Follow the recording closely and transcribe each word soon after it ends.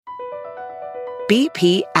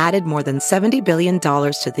BP added more than $70 billion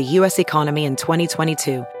to the U.S. economy in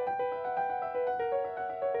 2022.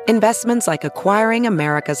 Investments like acquiring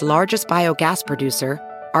America's largest biogas producer,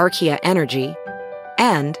 Archaea Energy,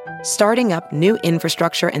 and starting up new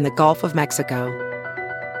infrastructure in the Gulf of Mexico.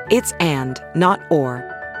 It's and, not or.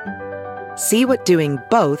 See what doing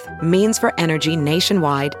both means for energy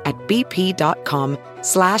nationwide at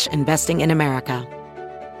bp.com/investing in America.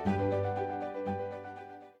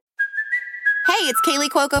 Hey, it's Kaylee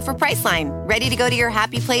Cuoco for Priceline. Ready to go to your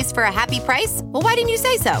happy place for a happy price? Well, why didn't you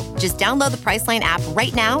say so? Just download the Priceline app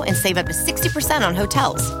right now and save up to 60% on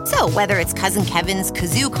hotels. So whether it's Cousin Kevin's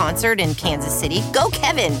Kazoo Concert in Kansas City, go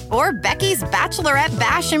Kevin, or Becky's Bachelorette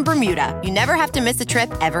Bash in Bermuda, you never have to miss a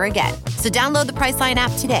trip ever again. So download the Priceline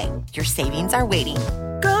app today. Your savings are waiting.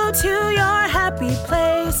 Go to your happy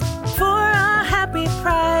place for a happy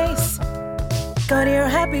price. Go to your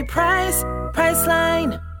happy price,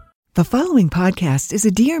 Priceline. The following podcast is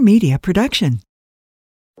a Dear Media production.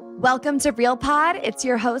 Welcome to Real Pod. It's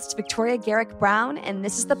your host, Victoria Garrick Brown, and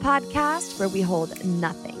this is the podcast where we hold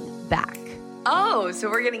nothing back. Oh, so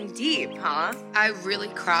we're getting deep, huh? I really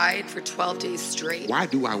cried for 12 days straight. Why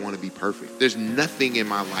do I want to be perfect? There's nothing in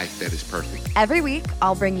my life that is perfect. Every week,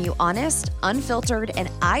 I'll bring you honest, unfiltered,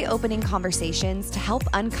 and eye-opening conversations to help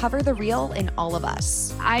uncover the real in all of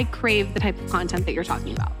us. I crave the type of content that you're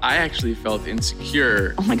talking about. I actually felt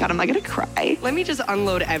insecure. Oh my God, am I gonna cry? Let me just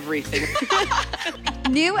unload everything.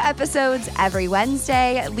 New episodes every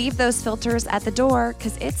Wednesday. Leave those filters at the door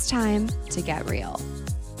because it's time to get real.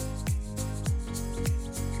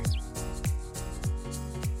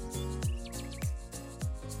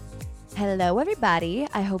 Hello, everybody.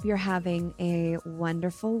 I hope you're having a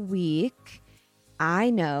wonderful week.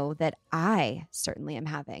 I know that I certainly am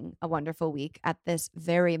having a wonderful week at this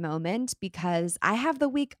very moment because I have the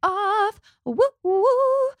week off. Woo, woo.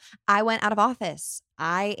 I went out of office.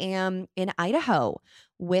 I am in Idaho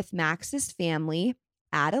with Max's family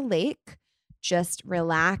at a lake, just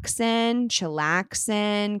relaxing,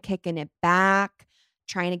 chillaxing, kicking it back,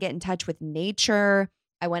 trying to get in touch with nature.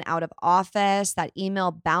 I went out of office. That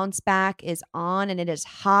email bounce back is on and it is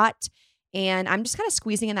hot. And I'm just kind of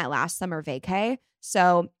squeezing in that last summer vacay.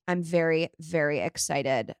 So I'm very, very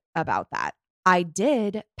excited about that. I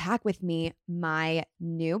did pack with me my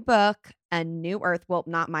new book, A New Earth. Well,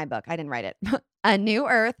 not my book. I didn't write it. A New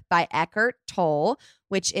Earth by Eckhart Tolle,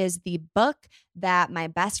 which is the book that my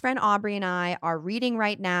best friend Aubrey and I are reading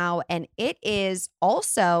right now. And it is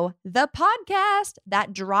also the podcast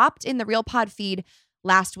that dropped in the Real Pod feed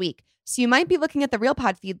last week. So you might be looking at the Real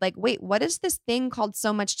Pod feed like, wait, what is this thing called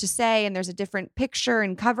So Much to Say? And there's a different picture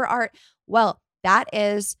and cover art. Well, that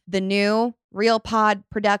is the new Real Pod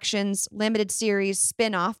Productions limited series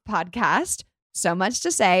spin-off podcast, So Much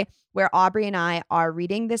to Say, where Aubrey and I are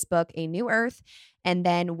reading this book, A New Earth, and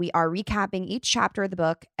then we are recapping each chapter of the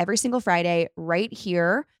book every single Friday right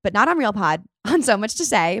here, but not on Real Pod, on So Much to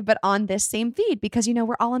Say, but on this same feed because, you know,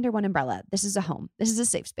 we're all under one umbrella. This is a home. This is a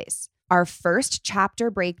safe space. Our first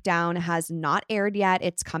chapter breakdown has not aired yet.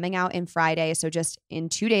 It's coming out in Friday, so just in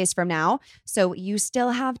 2 days from now. So you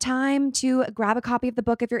still have time to grab a copy of the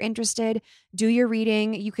book if you're interested, do your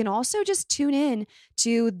reading. You can also just tune in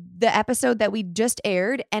to the episode that we just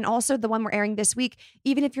aired and also the one we're airing this week,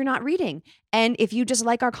 even if you're not reading. And if you just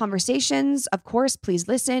like our conversations, of course, please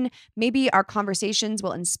listen. Maybe our conversations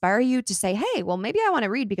will inspire you to say, hey, well, maybe I want to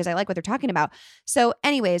read because I like what they're talking about. So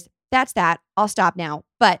anyways, that's that. I'll stop now.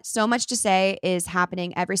 But So Much to Say is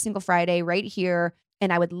happening every single Friday right here.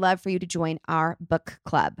 And I would love for you to join our book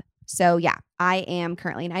club. So yeah, I am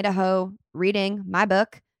currently in Idaho reading my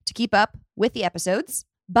book to keep up with the episodes.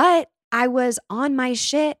 But I was on my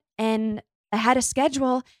shit and I had a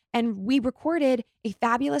schedule and we recorded a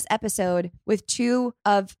fabulous episode with two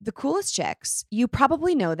of the coolest chicks. You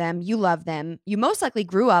probably know them. You love them. You most likely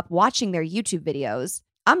grew up watching their YouTube videos.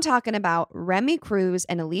 I'm talking about Remi, Cruz,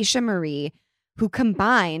 and Alisha Marie, who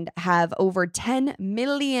combined have over 10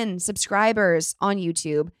 million subscribers on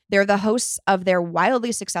YouTube. They're the hosts of their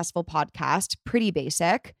wildly successful podcast, Pretty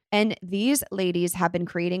Basic. And these ladies have been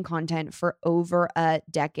creating content for over a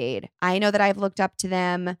decade. I know that I've looked up to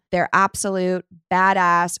them. They're absolute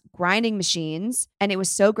badass grinding machines. And it was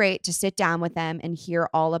so great to sit down with them and hear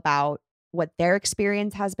all about what their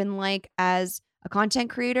experience has been like as a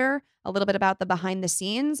content creator, a little bit about the behind the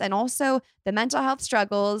scenes, and also the mental health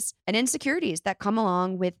struggles and insecurities that come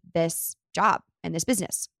along with this job and this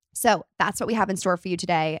business. So that's what we have in store for you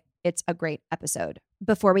today. It's a great episode.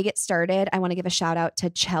 Before we get started, I want to give a shout out to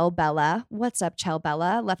Chell Bella. What's up, Chell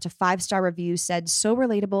Bella? Left a 5-star review, said, so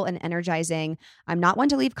relatable and energizing. I'm not one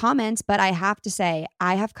to leave comments, but I have to say,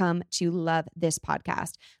 I have come to love this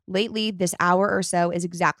podcast. Lately, this hour or so is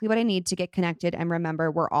exactly what I need to get connected and remember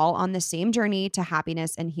we're all on the same journey to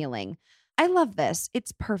happiness and healing. I love this.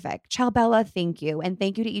 It's perfect. Chell Bella, thank you. And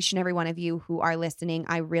thank you to each and every one of you who are listening.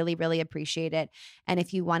 I really, really appreciate it. And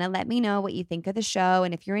if you want to let me know what you think of the show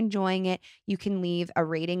and if you're enjoying it, you can leave a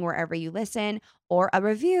rating wherever you listen or a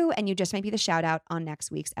review, and you just might be the shout out on next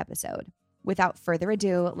week's episode. Without further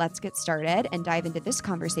ado, let's get started and dive into this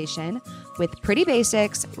conversation with Pretty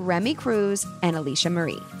Basics, Remi Cruz, and Alisha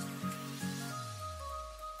Marie.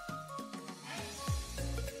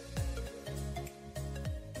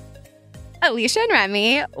 Alisha and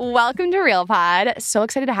Remi, welcome to Real Pod. So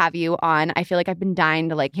excited to have you on. I feel like I've been dying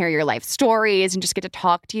to hear your life stories and just get to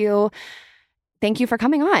talk to you. Thank you for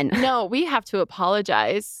coming on. No, we have to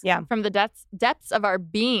apologize from the depths of our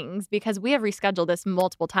beings because we have rescheduled this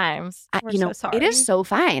multiple times. We're so sorry. It is so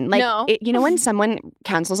fine. When someone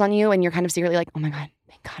cancels on you and you're kind of secretly like, oh my God,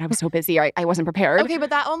 thank God I was so busy. I wasn't prepared. Okay, but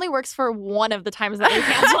that only works for one of the times that we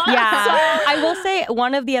canceled. Yeah. So I will say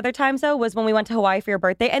one of the other times, though, was when we went to Hawaii for your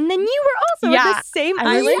birthday. And then you were also at the same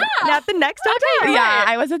island at the next hotel. Yeah,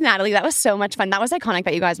 I was with Natalie. That was so much fun. That was iconic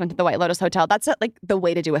that you guys went to the White Lotus Hotel. That's the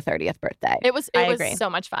way to do a 30th birthday. It was so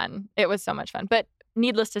much fun. It was so much fun. But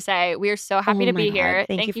needless to say, we are so happy to be here.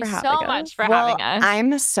 Thank you so much for having us.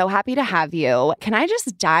 I'm so happy to have you. Can I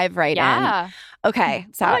just dive right in? Okay.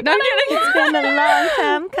 So no, I'm kidding. It's been a long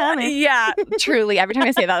time coming. Yeah, truly. Every time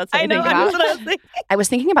I say that, that's what I think about. What I was thinking. I was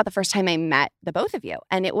thinking about the first time I met the both of you,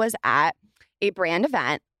 and it was at a brand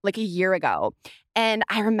event a year ago. And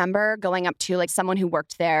I remember going up to someone who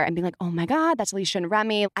worked there and being like, oh my God, that's Alisha and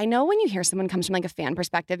Remi. I know when you hear someone comes from a fan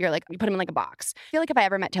perspective, you're you put them in a box. I feel like if I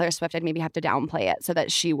ever met Taylor Swift, I'd maybe have to downplay it so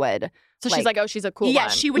that she would. So she's oh, she's a cool one. Yeah,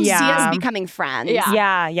 she would see us becoming friends.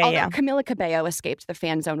 Yeah. Although Camila Cabello escaped the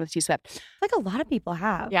fan zone with T Swift. A lot of people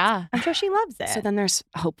have. Yeah. I'm sure she loves it. So then there's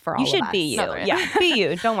hope for all of us. You should be you. Yeah, be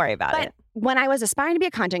you. Don't worry about it. When I was aspiring to be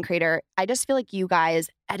a content creator, I just feel like you guys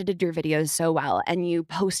edited your videos so well and you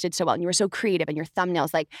posted so well and you were so creative and your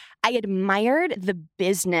thumbnails. I admired the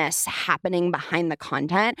business happening behind the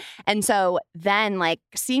content. And so then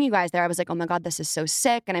seeing you guys there, I was like, oh my God, this is so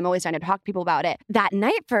sick. And I'm always trying to talk to people about it. That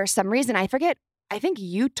night, for some reason, I forget, I think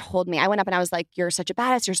you told me, I went up and I was like, you're such a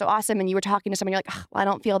badass, you're so awesome. And you were talking to someone, you're like, well, I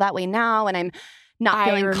don't feel that way now. And I'm not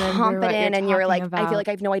feeling confident. And you were like, I feel like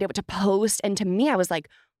I have no idea what to post. And to me, I was like,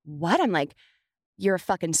 what? I'm like, you're a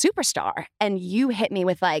fucking superstar. And you hit me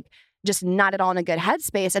with just not at all in a good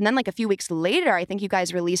headspace. And then a few weeks later, I think you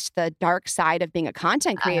guys released the Dark Side of Being a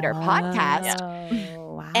Content Creator podcast.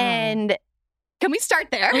 Oh, wow. And can we start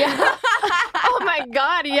there? Yeah. Oh my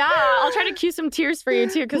God, yeah. I'll try to cue some tears for you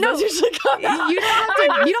too, because those usually come out. You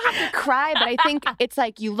don't have to cry, but I think it's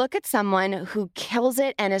you look at someone who kills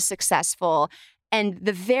it and is successful, and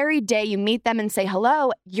the very day you meet them and say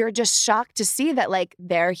hello, you're just shocked to see that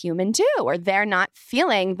they're human too, or they're not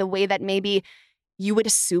feeling the way that maybe you would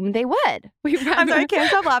assume they would. I'm sorry, I can't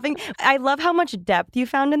stop laughing. I love how much depth you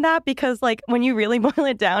found in that because when you really boil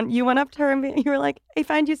it down, you went up to her and you were like, I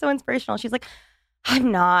find you so inspirational. She's like,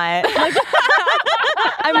 I'm not.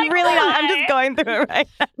 I'm really not. I'm just going through it right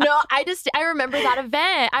now. No, I remember that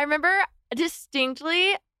event. I remember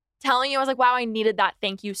distinctly telling you, I was like, wow, I needed that.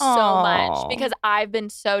 Thank you so much. Because I've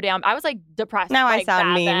been so down. I was depressed. Now I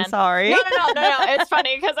sound mean. Then. Sorry. No. It's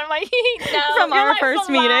funny because I'm no. From our first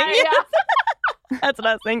meeting. Yeah. That's what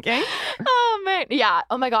I was thinking. Oh, man. Yeah.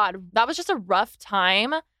 Oh, my God. That was just a rough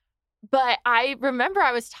time. But I remember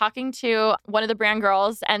I was talking to one of the brand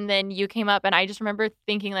girls and then you came up and I just remember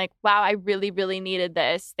thinking wow, I really, really needed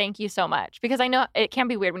this. Thank you so much. Because I know it can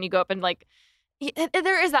be weird when you go up and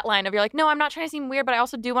there is that line of you're no, I'm not trying to seem weird, but I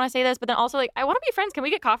also do want to say this. But then also I want to be friends. Can we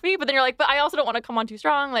get coffee? But then you're but I also don't want to come on too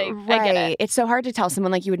strong. Right. I get it. It's so hard to tell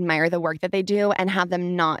someone you admire the work that they do and have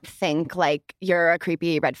them not think you're a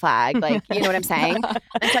creepy red flag. You know what I'm saying?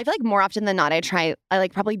 And so I feel more often than not, I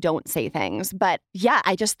probably don't say things. But yeah,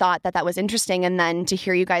 I just thought that was interesting. And then to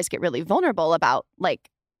hear you guys get really vulnerable about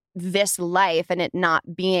this life and it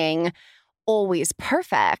not being always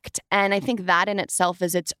perfect. And I think that in itself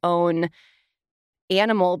is its own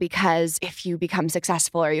animal, because if you become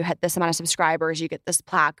successful or you hit this amount of subscribers, you get this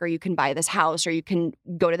plaque or you can buy this house or you can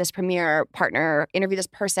go to this premiere partner, interview this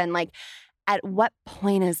person, at what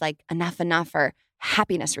point is enough or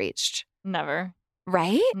happiness reached? Never.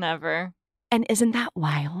 Right? Never. And isn't that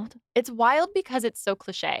wild? It's wild because it's so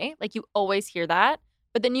cliche. You always hear that,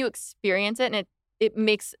 but then you experience it and it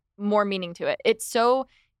makes more meaning to it. It's so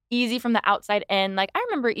easy from the outside in. I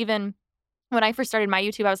remember even when I first started my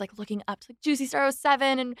YouTube, I was like looking up to like Juicy Star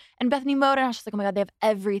 07 and Bethany Mode. And I was just like, oh my God, they have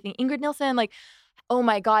everything. Ingrid Nilsson, like, oh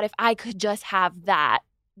my God, if I could just have that,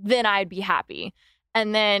 then I'd be happy.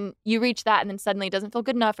 And then you reach that and then suddenly it doesn't feel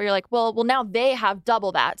good enough. Or you're like, well, now they have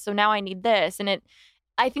double that. So now I need this. And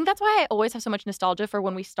I think that's why I always have so much nostalgia for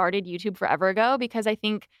when we started YouTube forever ago, because I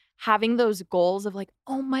think having those goals of like,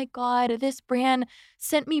 oh my God, this brand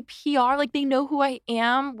sent me PR, like they know who I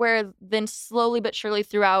am, where then slowly but surely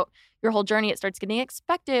throughout your whole journey, it starts getting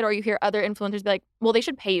expected, or you hear other influencers be like, well, they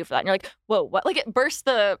should pay you for that. And you're like, whoa, what? Like it bursts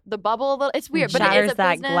the bubble a little. It's weird, but it is a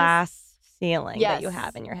that business. Glass ceiling that you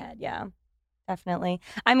have in your head. Yeah, definitely.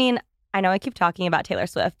 I mean, I know I keep talking about Taylor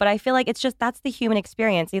Swift, but I feel like it's just, that's the human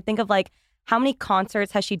experience. You think of like, how many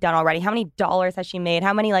concerts has she done already? How many dollars has she made?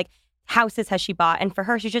 How many like houses has she bought? And for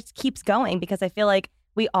her, she just keeps going, because I feel like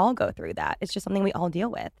we all go through that. It's just something we all deal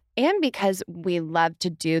with. And because we love to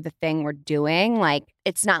do the thing we're doing, like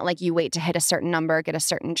it's not like you wait to hit a certain number, get a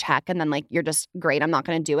certain check, and then like you're just great, I'm not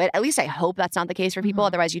going to do it. At least I hope that's not the case for people.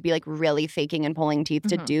 Otherwise, you'd be like really faking and pulling teeth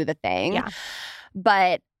to do the thing. Yeah.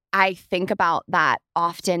 But I think about that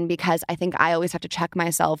often, because I think I always have to check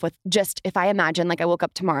myself with just, if I imagine like I woke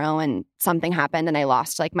up tomorrow and something happened and I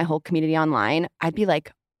lost like my whole community online, I'd be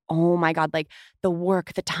like, oh my God, like the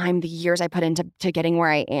work, the time, the years I put into getting where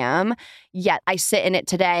I am. Yet I sit in it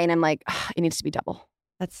today and I'm like, it needs to be double.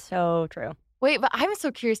 That's so true. Wait, but I'm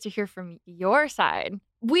so curious to hear from your side.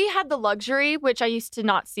 We had the luxury, which I used to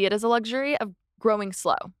not see it as a luxury, of growing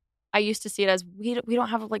slow. I used to see it as we don't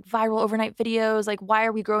have like viral overnight videos. Like, why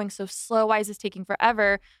are we growing so slow? Why is this taking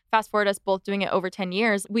forever? Fast forward us both doing it over 10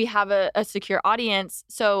 years. We have a secure audience.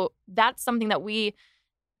 So that's something that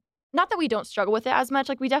not that we don't struggle with it as much.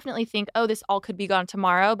 Like we definitely think, oh, this all could be gone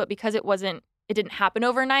tomorrow. But because it didn't happen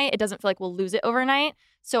overnight, it doesn't feel like we'll lose it overnight.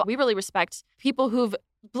 So we really respect people who've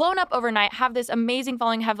blown up overnight, have this amazing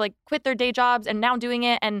following, have like quit their day jobs and now doing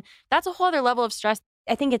it. And that's a whole other level of stress.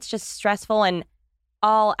 I think it's just stressful in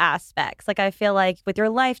all aspects. Like I feel like with your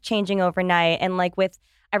life changing overnight and like with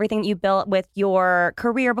everything you built with your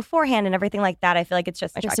career beforehand and everything like that, I feel like it's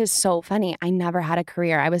just... This is so funny. I never had a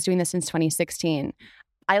career. I was doing this since 2016.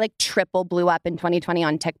 I like triple blew up in 2020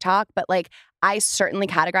 on TikTok, but like I certainly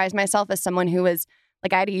categorize myself as someone who was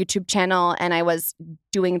like, I had a YouTube channel and I was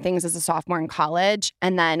doing things as a sophomore in college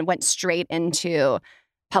and then went straight into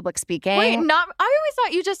public speaking. Wait, I always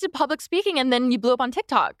thought you just did public speaking and then you blew up on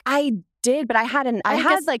TikTok. I did, but I had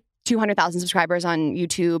like 200,000 subscribers on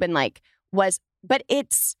YouTube and like but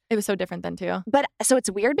it was so different then too. But so it's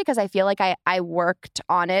weird because I feel like I worked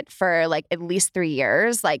on it for like at least 3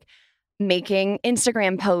 years, like making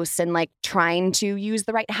Instagram posts and like trying to use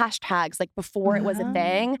the right hashtags like before it was a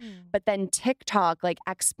thing. But then TikTok like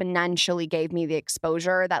exponentially gave me the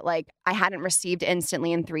exposure that like I hadn't received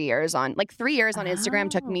instantly in 3 years on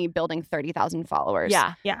Instagram took me building 30,000 followers.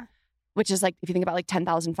 Yeah. Yeah. Which is like, if you think about like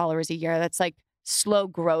 10,000 followers a year, that's like slow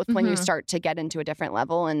growth when you start to get into a different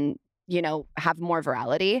level and, you know, have more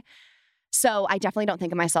virality. So I definitely don't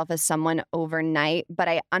think of myself as someone overnight, but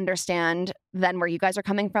I understand then where you guys are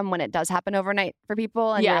coming from when it does happen overnight for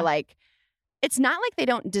people. And you're like, it's not like they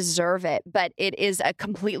don't deserve it, but it is a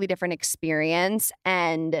completely different experience.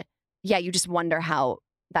 And yeah, you just wonder how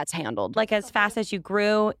that's handled. Like as fast as you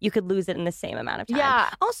grew, you could lose it in the same amount of time. Yeah.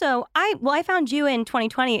 Also, I found you in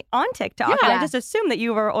 2020 on TikTok. Yeah. And I just assumed that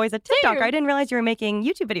you were always a TikToker. I didn't realize you were making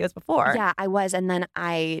YouTube videos before. Yeah, I was. And then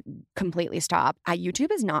I completely stopped. YouTube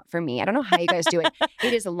is not for me. I don't know how you guys do it.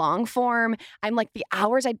 It is long form. I'm like the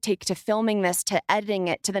hours I'd take to filming this, to editing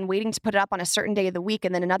it, to then waiting to put it up on a certain day of the week.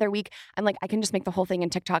 And then another week, I'm like, I can just make the whole thing in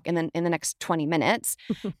TikTok in the next 20 minutes.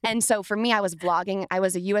 And so for me, I was vlogging. I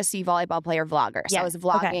was a USC volleyball player vlogger. So I was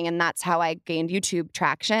vlogging. Okay. And that's how I gained YouTube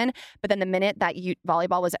traction. But then the minute that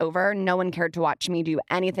volleyball was over, no one cared to watch me do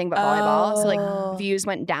anything but volleyball. So like views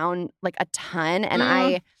went down like a ton. And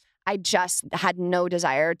I just had no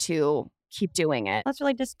desire to keep doing it. That's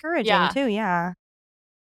really discouraging too. Yeah.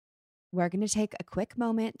 We're going to take a quick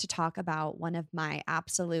moment to talk about one of my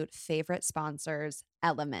absolute favorite sponsors,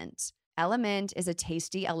 Element. Element is a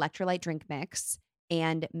tasty electrolyte drink mix.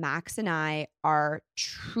 And Max and I are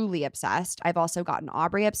truly obsessed. I've also gotten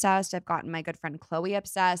Aubrey obsessed. I've gotten my good friend Chloe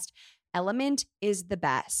obsessed. Element is the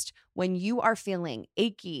best. When you are feeling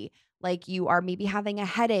achy, like you are maybe having a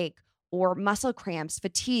headache or muscle cramps,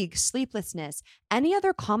 fatigue, sleeplessness, any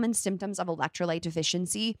other common symptoms of electrolyte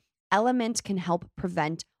deficiency, Element can help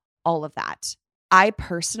prevent all of that. I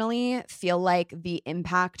personally feel like the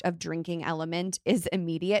impact of drinking Element is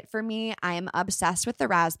immediate for me. I am obsessed with the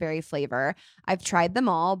raspberry flavor. I've tried them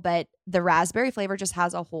all, but the raspberry flavor just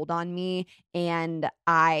has a hold on me, and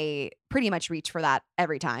I pretty much reach for that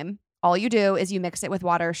every time. All you do is you mix it with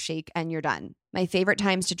water, shake, and you're done. My favorite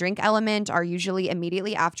times to drink Element are usually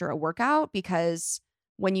immediately after a workout because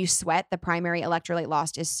when you sweat, the primary electrolyte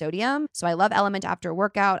lost is sodium. So I love Element after a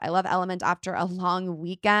workout. I love Element after a long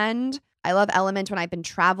weekend. I love Element when I've been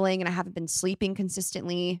traveling and I haven't been sleeping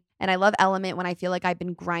consistently. And I love Element when I feel like I've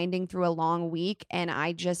been grinding through a long week and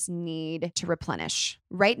I just need to replenish.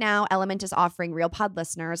 Right now, Element is offering Real Pod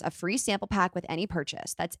listeners a free sample pack with any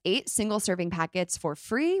purchase. That's 8 single-serving packets for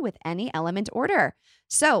free with any Element order.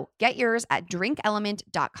 So get yours at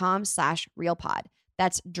drinkelement.com/realpod.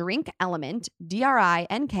 That's drinkelement,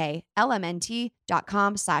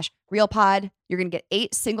 drinkelement.com/realpod. You're going to get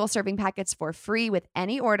 8 single-serving packets for free with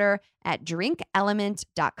any order at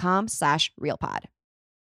drinkelement.com/realpod.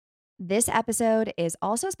 This episode is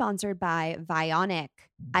also sponsored by Vionic.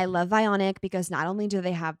 I love Vionic because not only do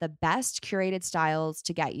they have the best curated styles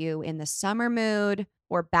to get you in the summer mood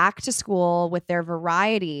or back to school with their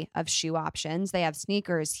variety of shoe options. They have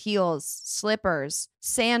sneakers, heels, slippers,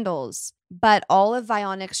 sandals, but all of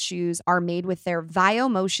Vionic's shoes are made with their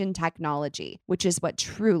VioMotion technology, which is what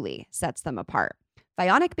truly sets them apart.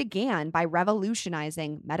 Vionic began by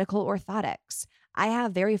revolutionizing medical orthotics. I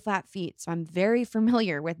have very flat feet, so I'm very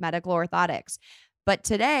familiar with medical orthotics. But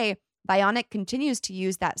today, Vionic continues to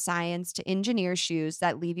use that science to engineer shoes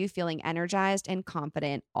that leave you feeling energized and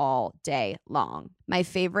confident all day long. My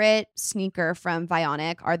favorite sneaker from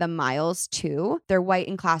Vionic are the Miles 2. They're white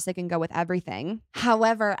and classic and go with everything.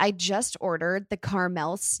 However, I just ordered the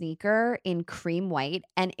Carmel sneaker in cream white,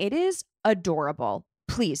 and it is adorable.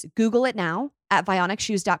 Please Google it now at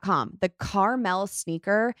vionicshoes.com. The Carmel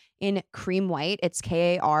sneaker in cream white. It's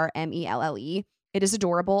Karmelle. It is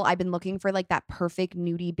adorable. I've been looking for like that perfect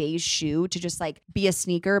nudie beige shoe to just like be a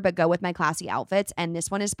sneaker but go with my classy outfits. And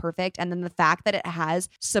this one is perfect. And then the fact that it has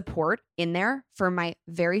support in there for my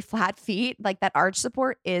very flat feet, like that arch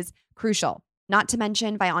support, is crucial. Not to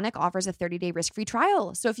mention, Vionic offers a 30-day risk-free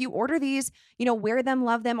trial. So if you order these, wear them,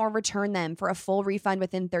 love them, or return them for a full refund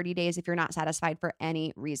within 30 days if you're not satisfied for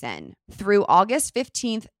any reason. Through August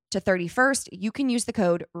 15th to 31st, you can use the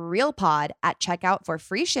code REALPOD at checkout for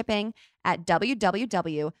free shipping at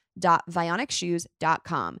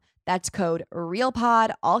www.vionicshoes.com. That's code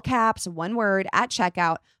REALPOD, all caps, one word, at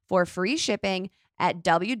checkout for free shipping at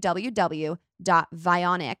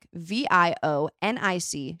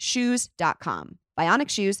www.vionicshoes.com.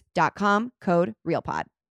 Vionicshoes.com, code REALPOD.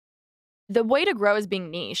 The way to grow is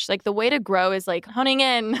being niche. Like the way to grow is like honing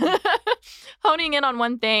in on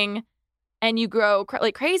one thing and you grow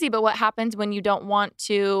like crazy. But what happens when you don't want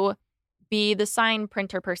to be the sign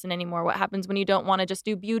printer person anymore? What happens when you don't want to just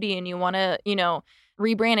do beauty and you want to,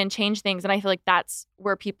 rebrand and change things? And I feel like that's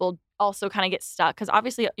where people also kind of get stuck, because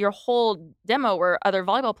obviously your whole demo were other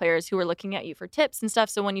volleyball players who were looking at you for tips and stuff.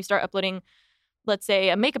 So when you start uploading, let's say,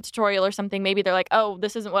 a makeup tutorial or something, maybe they're like, oh,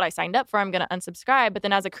 this isn't what I signed up for, I'm going to unsubscribe. But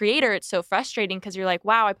then as a creator, it's so frustrating because you're like,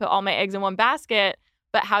 wow, I put all my eggs in one basket,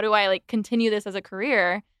 but how do I like continue this as a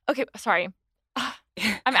career? Okay, sorry.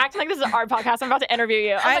 I'm acting like this is our podcast. I'm about to interview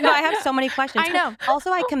you. I know. I have so many questions. I know. Also,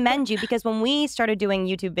 I commend you because when we started doing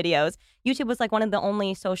YouTube videos, YouTube was like one of the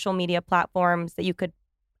only social media platforms that you could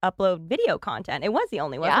upload video content. It was the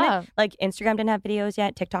only, wasn't it? Like Instagram didn't have videos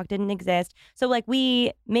yet. TikTok didn't exist. So like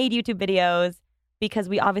we made YouTube videos because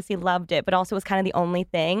we obviously loved it, but also was kind of the only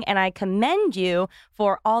thing. And I commend you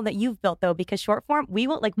for all that you've built, though, because short form,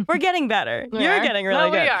 we're getting better. You're getting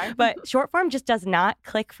really good. But short form just does not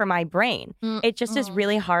click for my brain. It just is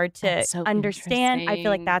really hard to understand. I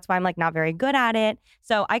feel like that's why I'm like not very good at it.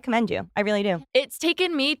 So I commend you. I really do. It's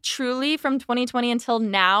taken me truly from 2020 until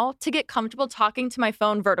now to get comfortable talking to my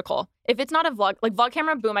phone vertical. If it's not a vlog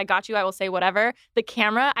camera, boom, I got you. I will say whatever. The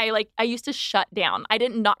camera, I used to shut down. I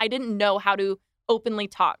didn't know how to openly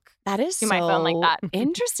talk to my phone like that.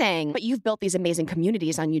 Interesting. But you've built these amazing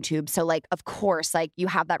communities on YouTube. So like, of course, like you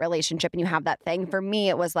have that relationship and you have that thing. For me,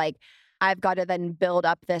 it was like, I've got to then build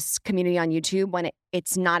up this community on YouTube when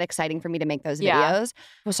it's not exciting for me to make those videos.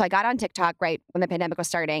 So I got on TikTok right when the pandemic was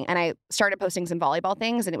starting and I started posting some volleyball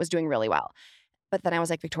things and it was doing really well. But then I was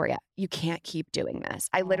like, Victoria, you can't keep doing this.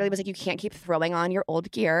 I literally was like, you can't keep throwing on your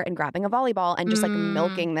old gear and grabbing a volleyball and just like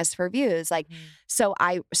milking this for views. Like, so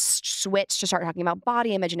I switched to start talking about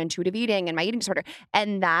body image and intuitive eating and my eating disorder.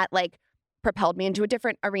 And that like propelled me into a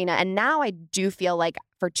different arena. And now I do feel like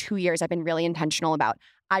for 2 years, I've been really intentional about,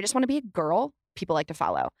 I just want to be a girl people like to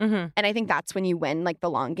follow. And I think that's when you win like the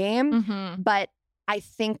long game. But I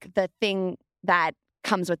think the thing that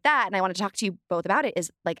comes with that, and I want to talk to you both about it, is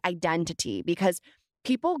like identity, because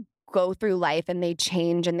people go through life and they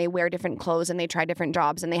change and they wear different clothes and they try different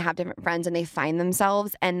jobs and they have different friends and they find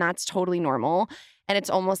themselves, and that's totally normal. And it's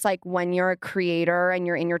almost like when you're a creator and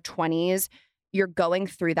you're in your 20s, you're going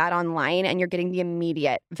through that online and you're getting the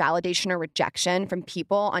immediate validation or rejection from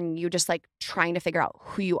people on you just like trying to figure out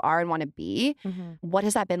who you are and want to be. What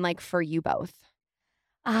has that been like for you both?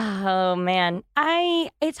 Oh, man.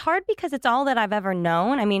 It's hard because it's all that I've ever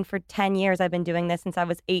known. I mean, for 10 years, I've been doing this since I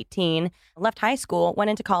was 18, left high school,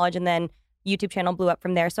 went into college, and then YouTube channel blew up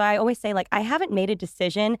from there. So I always say, like, I haven't made a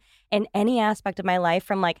decision in any aspect of my life,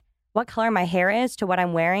 from like what color my hair is to what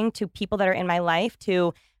I'm wearing to people that are in my life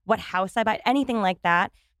to what house I buy, anything like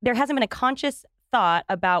that. There hasn't been a conscious thought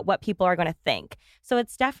about what people are going to think. So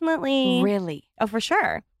it's definitely... Really? Oh, for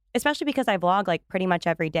sure. Especially because I vlog like pretty much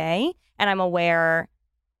every day, and I'm aware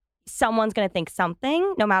someone's going to think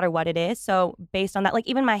something no matter what it is. So based on that, like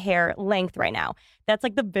even my hair length right now, that's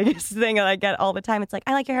like the biggest thing that I get all the time. It's like,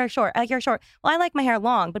 I like your hair short. I like your hair short. Well, I like my hair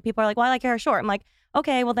long, but people are like, well, I like your hair short. I'm like,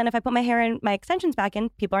 okay, well then if I put my hair in, my extensions back in,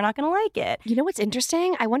 people are not going to like it. You know what's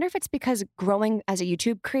interesting? I wonder if it's because growing as a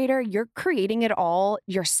YouTube creator, you're creating it all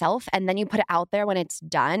yourself and then you put it out there when it's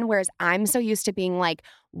done. Whereas I'm so used to being like,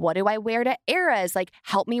 what do I wear to eras? Like,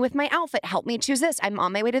 help me with my outfit. Help me choose this. I'm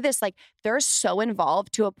on my way to this. Like, they're so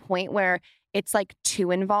involved to a point where it's like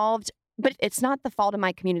too involved, but it's not the fault of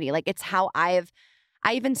my community. Like, it's how I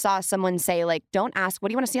even saw someone say, like, don't ask, what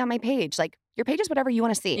do you want to see on my page? Like, your page is whatever you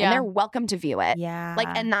want to see. And they're welcome to view it. Yeah. Like,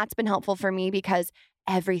 and that's been helpful for me because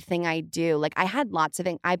everything I do, like I had lots of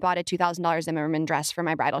things. I bought a $2,000 Zimmerman dress for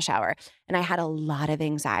my bridal shower. And I had a lot of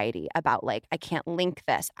anxiety about like, I can't link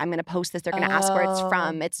this. I'm going to post this. They're going to ask where it's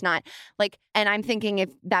from. It's not like, and I'm thinking if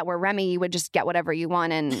that were Remi, you would just get whatever you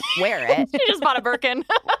want and wear it. She just bought a Birkin.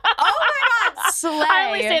 Oh my God, slay. I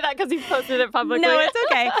only say that because you posted it publicly. No, it's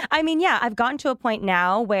okay. I mean, yeah, I've gotten to a point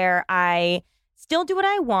now where I still do what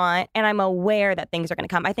I want and I'm aware that things are going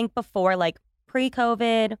to come. I think before, like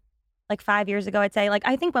pre-COVID, like 5 years ago, I'd say, like,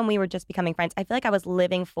 I think when we were just becoming friends, I feel like I was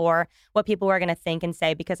living for what people were going to think and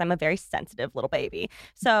say because I'm a very sensitive little baby.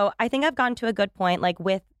 So I think I've gotten to a good point, like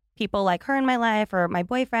with people like her in my life or my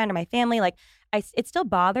boyfriend or my family, like it still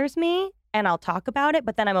bothers me and I'll talk about it,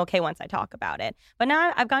 but then I'm okay once I talk about it. But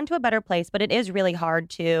now I've gotten to a better place, but it is really hard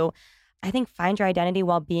to, I think, find your identity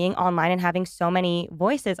while being online and having so many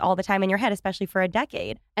voices all the time in your head, especially for a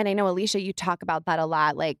decade. And I know, Alisha, you talk about that a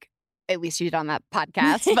lot, like, at least you did on that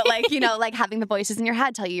podcast, but like, you know, like having the voices in your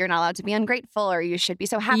head tell you you're not allowed to be ungrateful or you should be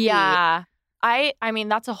so happy. Yeah. I mean,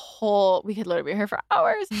 that's a whole, we could literally be here for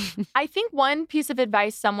hours. I think one piece of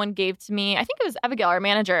advice someone gave to me, I think it was Abigail, our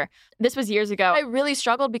manager. This was years ago. I really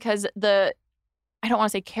struggled because I don't want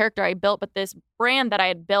to say character I built, but this brand that I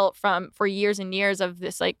had built for years and years of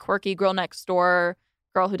this like quirky girl next door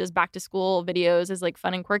girl who does back to school videos is like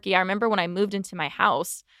fun and quirky. I remember when I moved into my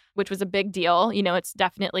house, which was a big deal. You know, it's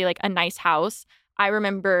definitely like a nice house. I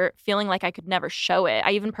remember feeling like I could never show it.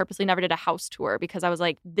 I even purposely never did a house tour because I was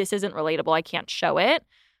like, this isn't relatable. I can't show it.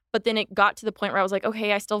 But then it got to the point where I was like,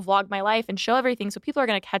 okay, I still vlog my life and show everything. So people are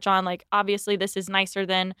going to catch on. Like, obviously, this is nicer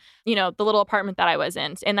than, you know, the little apartment that I was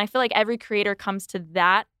in. And I feel like every creator comes to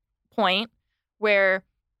that point where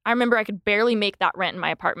I remember I could barely make that rent in my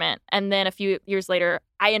apartment. And then a few years later,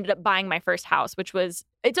 I ended up buying my first house, which was,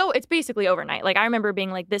 it's basically overnight. Like, I remember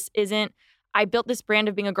being like, I built this brand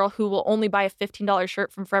of being a girl who will only buy a $15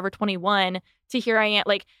 shirt from Forever 21 to here I am.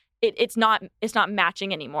 Like, it's not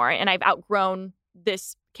matching anymore. And I've outgrown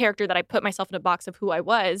this character that I put myself in a box of who I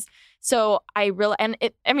was. So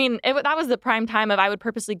that was the prime time of I would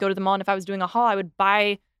purposely go to the mall. And if I was doing a haul, I would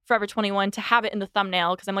buy Forever 21 to have it in the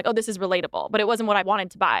thumbnail because I'm like, oh, this is relatable. But it wasn't what I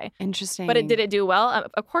wanted to buy. Interesting. But did it do well?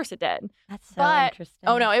 Of course it did. That's so interesting.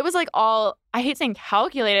 Oh no, it was like all, I hate saying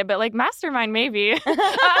calculated, but like mastermind maybe.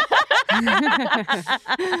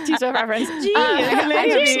 Teacher reference.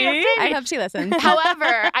 I hope she listens.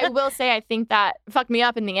 However, I will say I think that fucked me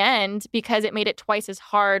up in the end because it made it twice as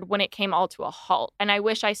hard when it came all to a halt. And I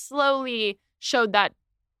wish I slowly showed that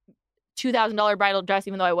 $2,000 bridal dress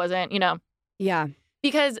even though I wasn't, you know. Yeah.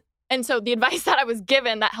 And so the advice that I was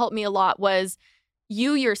given that helped me a lot was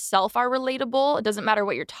you yourself are relatable. It doesn't matter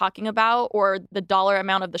what you're talking about or the dollar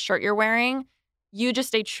amount of the shirt you're wearing. You just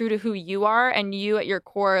stay true to who you are, and you at your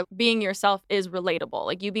core, being yourself is relatable.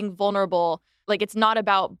 Like, you being vulnerable, like, it's not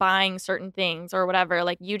about buying certain things or whatever.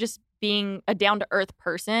 Like, you just being a down-to-earth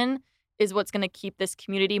person is what's going to keep this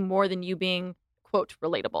community more than you being, quote,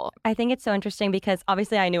 relatable. I think it's so interesting because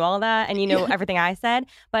obviously I knew all of that and you know everything I said,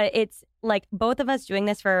 but it's like both of us doing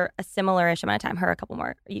this for a similar-ish amount of time, her a couple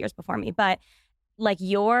more years before me, but like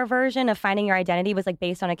your version of finding your identity was like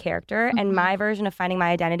based on a character, and my version of finding my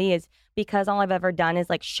identity is because all I've ever done is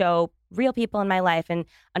like show real people in my life. And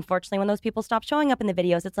unfortunately, when those people stop showing up in the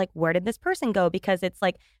videos, it's like, where did this person go? Because it's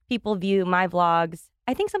like people view my vlogs.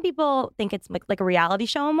 I think some people think it's like a reality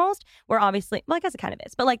show almost, where obviously, well, I guess it kind of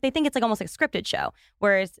is, but like they think it's like almost like a scripted show,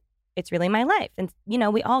 whereas it's really my life. And, you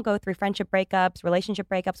know, we all go through friendship breakups, relationship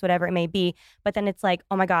breakups, whatever it may be. But then it's like,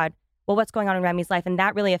 oh my God, well, what's going on in Remi's life? And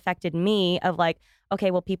that really affected me of like,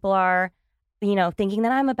 okay, well, people are, you know, thinking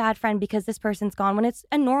that I'm a bad friend because this person's gone, when it's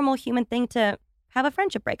a normal human thing to have a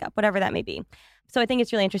friendship breakup, whatever that may be. So I think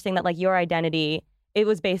it's really interesting that like your identity, it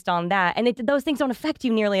was based on that. And those things don't affect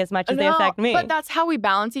you nearly as much as they affect me. But that's how we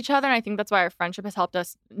balance each other. And I think that's why our friendship has helped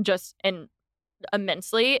us just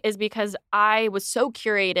immensely, is because I was so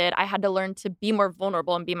curated. I had to learn to be more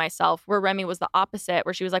vulnerable and be myself, where Remi was the opposite,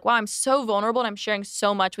 where she was like, wow, I'm so vulnerable and I'm sharing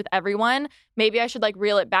so much with everyone. Maybe I should like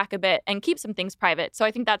reel it back a bit and keep some things private. So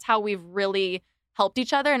I think that's how we've really helped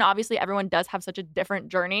each other. And obviously everyone does have such a different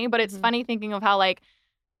journey, but it's funny thinking of how like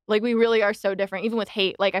we really are so different, even with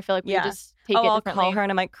hate. Like I feel like we just take it differently. I'll call her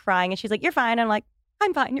and I'm like crying and she's like, you're fine. And I'm like,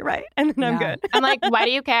 I'm fine, you're right. And then I'm good. I'm like, why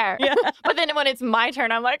do you care? But then when it's my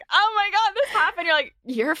turn, I'm like, oh my God, this happened. You're like,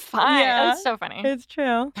 you're fine. Yeah. It's so funny. It's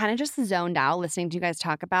true. Kind of just zoned out listening to you guys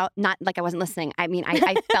talk about, not like I wasn't listening. I mean,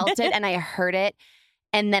 I felt it and I heard it.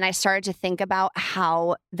 And then I started to think about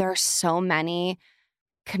how there are so many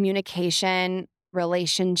communication,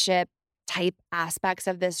 relationship type aspects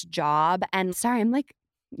of this job. And sorry, I'm like,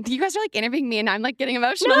 you guys are like interviewing me and I'm like getting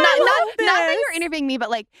emotional. No, not that you're interviewing me, but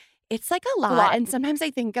like, it's like a lot. And sometimes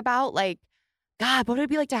I think about like, God, what would it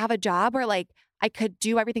be like to have a job where like I could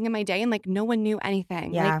do everything in my day and like no one knew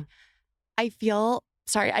anything. Yeah. Like, I feel,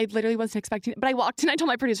 sorry, I literally wasn't expecting it. But I walked in, I told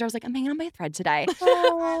my producer, I was like, I'm hanging on by a thread today.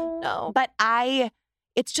 No. But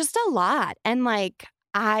it's just a lot. And like,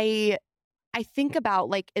 I think about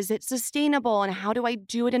like, is it sustainable? And how do I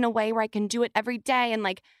do it in a way where I can do it every day? And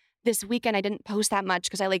like this weekend, I didn't post that much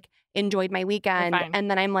because I like enjoyed my weekend. And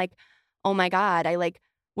then I'm like, oh my God, I like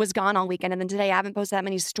was gone all weekend. And then today I haven't posted that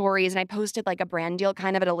many stories. And I posted like a brand deal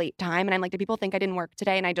kind of at a late time. And I'm like, do people think I didn't work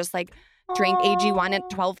today? And I just like drank AG1 at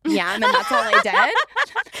 12 p.m. and that's all I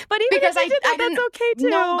did. But even because if I didn't, that's okay too.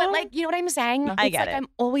 No, but like, you know what I'm saying? I get like it. I'm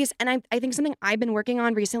always, and I think something I've been working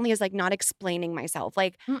on recently is like not explaining myself.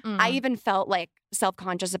 Like I even felt like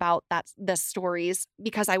self-conscious about the stories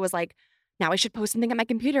because I was like, now I should post something at my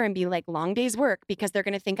computer and be like long day's work because they're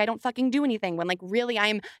going to think I don't fucking do anything when like really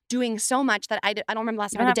I'm doing so much that I don't remember the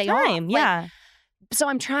last time I had a day off. Yeah. So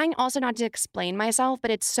I'm trying also not to explain myself, but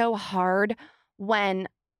it's so hard when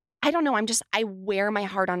I don't know. I wear my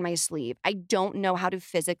heart on my sleeve. I don't know how to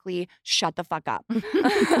physically shut the fuck up.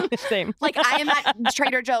 Same. Like I am at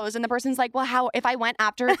Trader Joe's and the person's like, well, if I went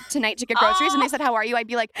after tonight to get groceries and they said, how are you? I'd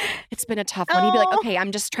be like, it's been a tough one. He'd be like, okay,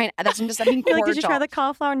 I'm just being cordial. Like, did you try the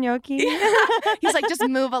cauliflower gnocchi? He's like, just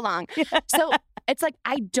move along. Yeah. So it's like,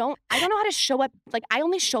 I don't know how to show up. Like I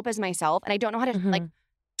only show up as myself and I don't know how to like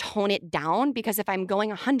tone it down because if I'm going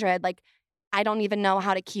 100, like I don't even know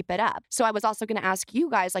how to keep it up. So I was also going to ask you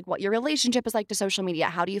guys like what your relationship is like to social media.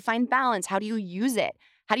 How do you find balance? How do you use it?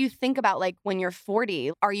 How do you think about like when you're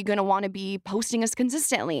 40? Are you going to want to be posting as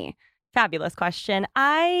consistently? Fabulous question.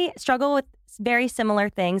 I struggle with very similar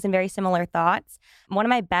things and very similar thoughts. One of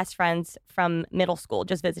my best friends from middle school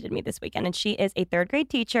just visited me this weekend and she is a 3rd grade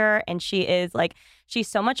teacher and she's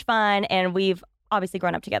so much fun and we've obviously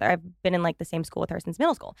grown up together. I've been in like the same school with her since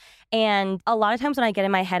middle school. And a lot of times when I get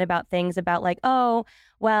in my head about things about like, oh,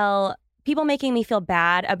 well, people making me feel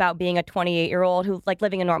bad about being a 28-year-old who's like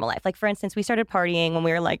living a normal life. Like for instance, we started partying when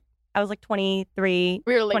we were like, I was like 23,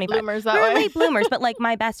 we were late 25. bloomers that way. We were late way. bloomers, but like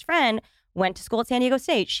my best friend went to school at San Diego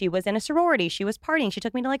State. She was in a sorority. She was partying. She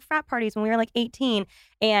took me to like frat parties when we were like 18.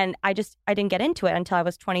 And I didn't get into it until I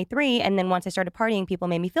was 23. And then once I started partying, people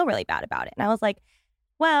made me feel really bad about it. And I was like,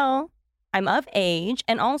 well, I'm of age.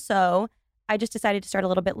 And also, I just decided to start a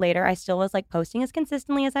little bit later. I still was like posting as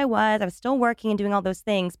consistently as I was. I was still working and doing all those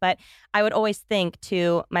things. But I would always think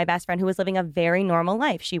to my best friend who was living a very normal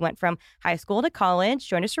life. She went from high school to college,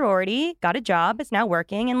 joined a sorority, got a job, is now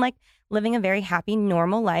working and like living a very happy,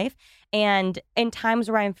 normal life. And in times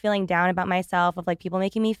where I'm feeling down about myself, of like people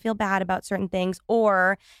making me feel bad about certain things,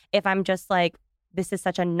 or if I'm just like, this is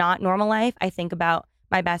such a not normal life, I think about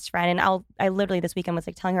my best friend. And I literally this weekend was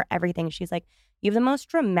like telling her everything. She's like, you have the most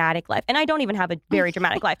dramatic life. And I don't even have a very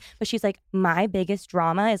dramatic life. But she's like, my biggest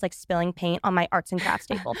drama is like spilling paint on my arts and crafts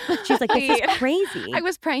table. She's like, this is crazy. I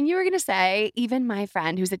was praying you were going to say, even my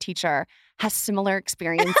friend who's a teacher has similar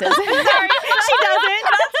experiences. Sorry, she doesn't.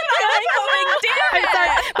 I'm sorry,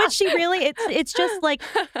 but she really, it's just like,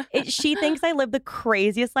 she thinks I live the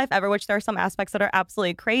craziest life ever, which there are some aspects that are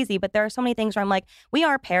absolutely crazy, but there are so many things where I'm like, we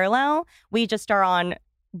are parallel. We just are on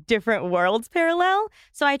different worlds parallel.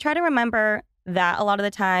 So I try to remember that a lot of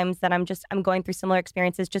the times that I'm going through similar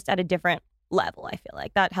experiences just at a different level. I feel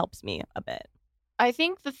like that helps me a bit. I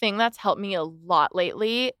think the thing that's helped me a lot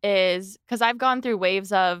lately is because I've gone through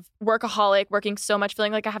waves of workaholic, working so much,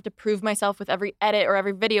 feeling like I have to prove myself with every edit or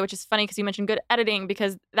every video, which is funny because you mentioned good editing,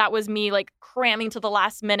 because that was me like cramming to the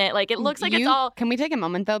last minute. Like it looks like it's all. Can we take a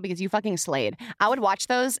moment though? Because you fucking slayed. I would watch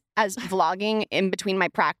those as vlogging in between my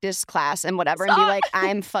practice class and whatever and be like,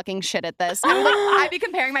 I'm fucking shit at this. And like, I'd be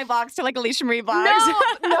comparing my vlogs to like Alisha Marie vlogs.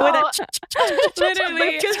 No.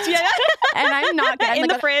 Literally. And I'm not good. In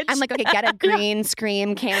the fridge. I'm like, okay, get a green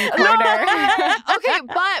screen camcorder. Okay,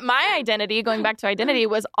 but my identity, going back to identity,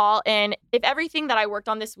 was all in, if everything that I worked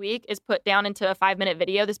on this week is put down into a 5-minute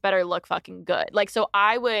video, this better look fucking good. Like, so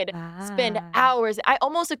I would spend hours. I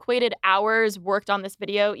almost equated hours worked on this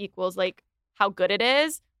video equals like how good it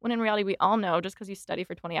is. When in reality, we all know just because you study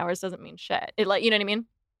for 20 hours doesn't mean shit. It, like, you know what I mean?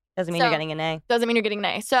 Doesn't mean you're getting an A. Doesn't mean you're getting an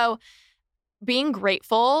A. So being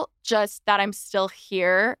grateful just that I'm still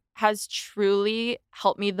here has truly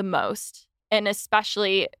helped me the most. And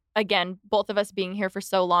especially, again, both of us being here for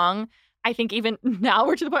so long, I think even now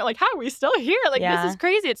we're to the point like, how are we still here? Like, this is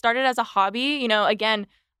crazy. It started as a hobby. You know, again,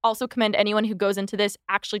 also commend anyone who goes into this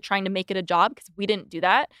actually trying to make it a job, because we didn't do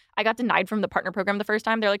that. I got denied from the partner program the first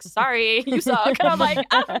time. They're like, sorry, you suck. And I'm like,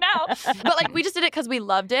 oh, no. But like, we just did it because we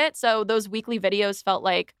loved it. So those weekly videos felt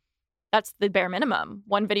like that's the bare minimum.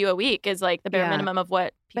 One video a week is like the bare minimum of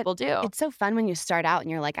what people do. It's so fun when you start out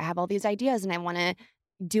and you're like, I have all these ideas and I want to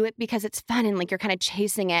do it because it's fun, and like you're kind of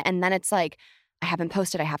chasing it. And then it's like, I haven't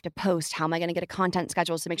posted. I have to post. How am I going to get a content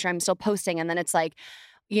schedule to make sure I'm still posting? And then it's like,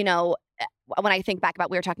 you know, when I think back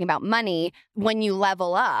about, we were talking about money, when you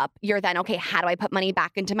level up, you're then, okay, how do I put money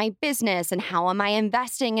back into my business? And how am I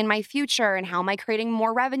investing in my future? And how am I creating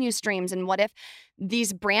more revenue streams? And what if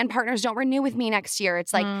these brand partners don't renew with me next year?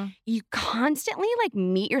 It's like you constantly like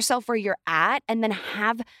meet yourself where you're at and then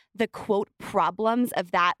have the quote problems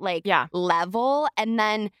of that like level. And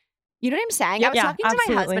then, you know what I'm saying? I was talking to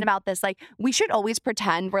my husband about this. Like, we should always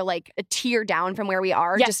pretend we're like a tier down from where we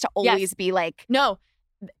are just to always be like, no.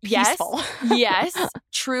 Peaceful. Yes,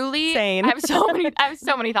 truly. Same. I have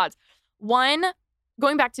so many thoughts. One,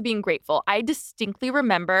 going back to being grateful. I distinctly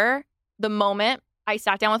remember the moment I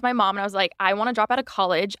sat down with my mom and I was like, I want to drop out of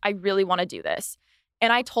college. I really want to do this.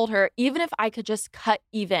 And I told her, even if I could just cut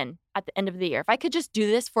even at the end of the year, if I could just do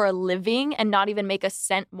this for a living and not even make a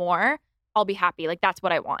cent more, I'll be happy. Like, that's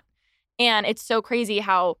what I want. And it's so crazy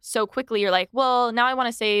how so quickly you're like, well, now I want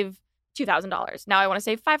to save $2,000. Now I want to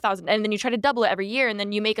save $5,000. And then you try to double it every year. And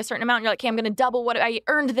then you make a certain amount. And you're like, okay, I'm going to double what I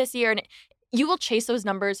earned this year. And you will chase those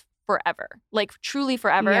numbers forever, like truly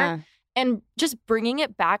forever. Yeah. And just bringing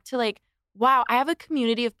it back to like, wow, I have a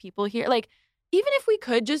community of people here. Like, even if we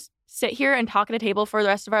could just sit here and talk at a table for the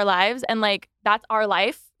rest of our lives and like, that's our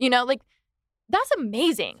life, you know, like, that's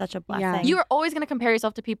amazing. Such a blessing. Yeah. You are always going to compare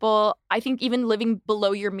yourself to people. I think even living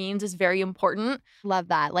below your means is very important. Love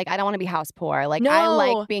that. Like, I don't want to be house poor. Like, No. I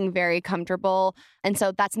like being very comfortable. And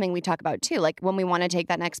so that's something we talk about too. Like, when we want to take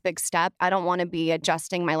that next big step, I don't want to be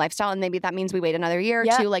adjusting my lifestyle. And maybe that means we wait another year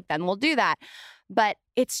or two. Like, then we'll do that. But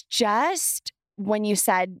it's just when you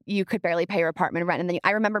said you could barely pay your apartment rent. And then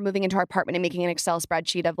I remember moving into our apartment and making an Excel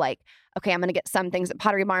spreadsheet of like, okay, I'm going to get some things at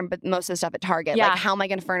Pottery Barn, but most of the stuff at Target. Yeah. Like, how am I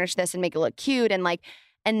going to furnish this and make it look cute? And like,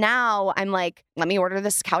 and now I'm like, let me order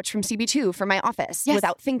this couch from CB2 for my office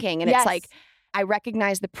without thinking. And it's like, I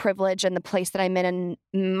recognize the privilege and the place that I'm in.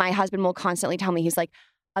 And my husband will constantly tell me, he's like,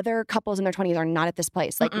 other couples in their 20s are not at this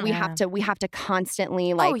place. Like, we have to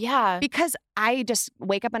constantly like, because I just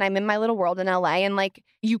wake up and I'm in my little world in LA, and like,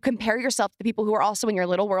 you compare yourself to the people who are also in your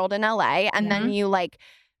little world in LA, and then you like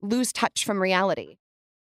lose touch from reality.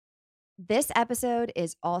 This episode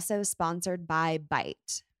is also sponsored by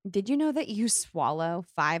Bite. Did you know that you swallow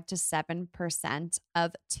 5 to 7%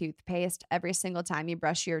 of toothpaste every single time you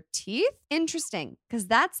brush your teeth? Interesting, because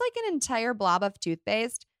that's like an entire blob of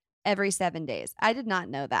toothpaste every 7 days. I did not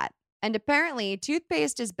know that. And apparently,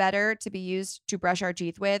 toothpaste is better to be used to brush our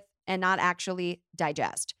teeth with and not actually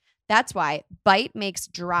digest. That's why Bite makes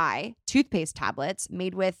dry toothpaste tablets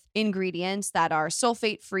made with ingredients that are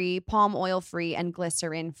sulfate-free, palm oil-free, and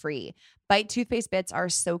glycerin-free. Bite toothpaste bits are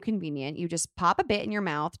so convenient. You just pop a bit in your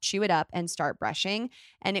mouth, chew it up, and start brushing,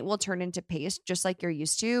 and it will turn into paste just like you're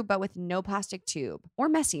used to, but with no plastic tube or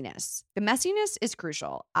messiness. The messiness is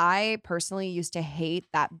crucial. I personally used to hate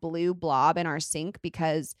that blue blob in our sink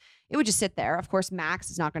because it would just sit there. Of course, Max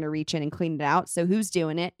is not going to reach in and clean it out, so who's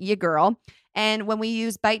doing it? Ya girl. And when we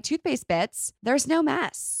use Bite toothpaste bits, there's no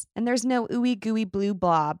mess, and there's no ooey gooey blue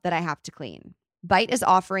blob that I have to clean. Bite is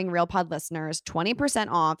offering RealPod listeners 20%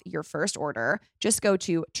 off your first order. Just go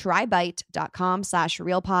to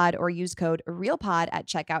trybite.com/RealPod or use code RealPod at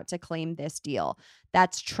checkout to claim this deal.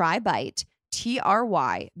 That's trybite,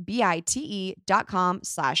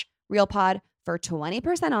 trybite.com/RealPod for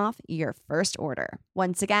 20% off your first order.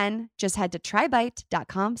 Once again, just head to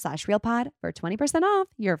trybite.com/RealPod for 20% off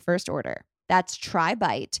your first order. That's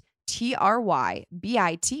trybite,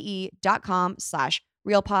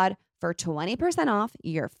 trybite.com/RealPod for 20% off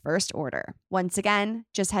your first order. Once again,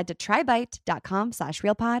 just head to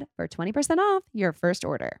trybite.com/RealPod for 20% off your first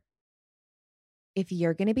order. If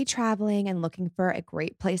you're going to be traveling and looking for a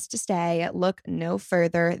great place to stay, look no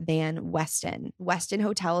further than Westin. Westin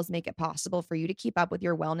hotels make it possible for you to keep up with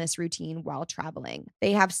your wellness routine while traveling.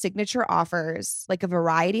 They have signature offers, like a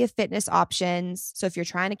variety of fitness options. So if you're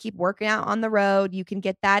trying to keep working out on the road, you can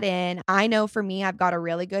get that in. I know for me, I've got a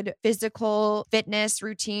really good physical fitness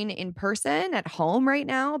routine in person at home right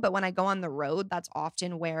now. But when I go on the road, that's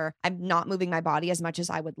often where I'm not moving my body as much as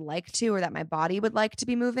I would like to, or that my body would like to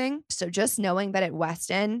be moving. So just knowing that at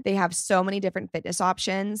Westin, they have so many different fitness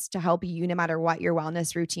options to help you no matter what your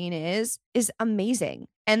wellness routine is amazing.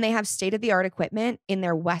 And they have state-of-the-art equipment in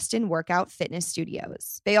their Westin workout fitness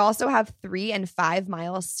studios. They also have 3 and 5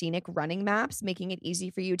 mile scenic running maps, making it easy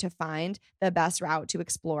for you to find the best route to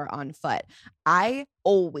explore on foot. I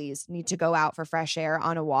always need to go out for fresh air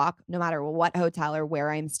on a walk, no matter what hotel or where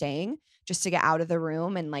I'm staying, just to get out of the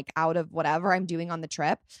room and like out of whatever I'm doing on the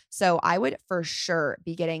trip. So I would for sure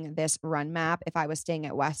be getting this run map if I was staying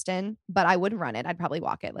at Westin, but I wouldn't run it. I'd probably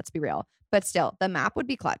walk it. Let's be real. But still, the map would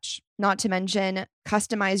be clutch. Not to mention,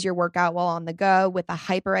 customize your workout while on the go with the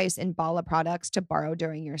Hyperice and Bala products to borrow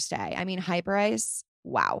during your stay. I mean, Hyperice,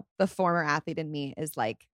 wow. The former athlete in me is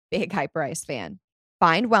like big Hyperice fan.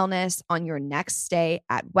 Find wellness on your next stay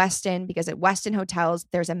at Westin, because at Westin Hotels,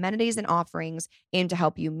 there's amenities and offerings aimed to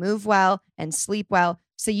help you move well and sleep well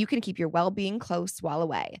so you can keep your well-being close while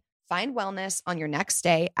away. Find wellness on your next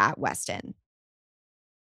stay at Westin.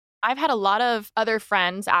 I've had a lot of other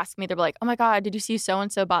friends ask me, they're like, oh my God, did you see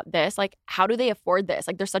so-and-so bought this? Like, how do they afford this?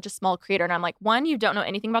 Like, they're such a small creator. And I'm like, 1, you don't know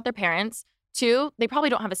anything about their parents. 2, they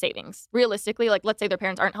probably don't have a savings. Realistically, like, let's say their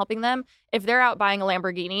parents aren't helping them. If they're out buying a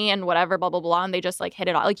Lamborghini and whatever, blah, blah, blah, and they just like hit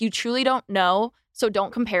it off, like, you truly don't know. So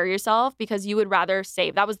don't compare yourself, because you would rather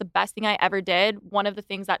save. That was the best thing I ever did. One of the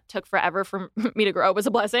things that took forever for me to grow, was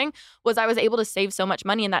a blessing, was I was able to save so much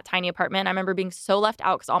money in that tiny apartment. I remember being so left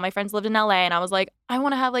out because all my friends lived in LA, and I was like, I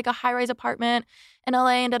want to have like a high-rise apartment in LA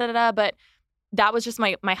and da-da-da-da. But that was just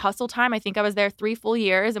my hustle time. I think I was there 3 full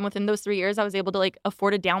years. And within those 3 years, I was able to like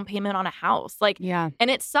afford a down payment on a house. Like, yeah. And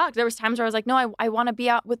it sucked. There was times where I was like, no, I want to be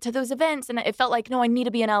out to those events. And it felt like, no, I need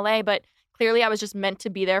to be in LA. But clearly I was just meant to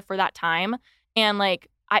be there for that time. And like,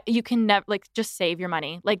 you can never, like, just save your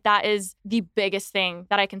money. Like, that is the biggest thing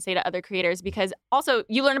that I can say to other creators, because also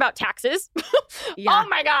you learn about taxes. Yeah. Oh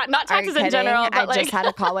my God, not taxes in general. But I just had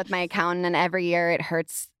a call with my accountant, and every year it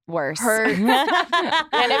hurts worse. And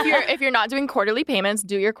if you're not doing quarterly payments,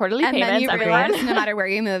 do your quarterly payments. Then you everyone. realize no matter where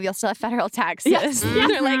you move, you'll still have federal taxes. Yes. They're like,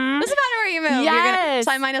 doesn't matter where you move. Yes.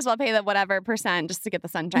 So I might as well pay the whatever % just to get the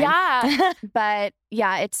sunshine. Yeah. But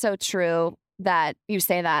yeah, it's so true that you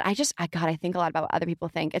say that. I think a lot about what other people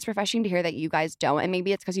think. It's refreshing to hear that you guys don't. And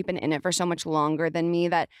maybe it's because you've been in it for so much longer than me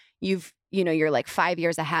that you're like 5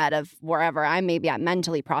 years ahead of wherever I'm maybe at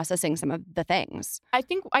mentally processing some of the things. I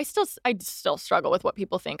think I still struggle with what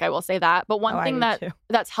people think. I will say that. But one thing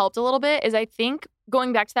that's helped a little bit is, I think,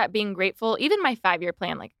 going back to that being grateful, even my 5-year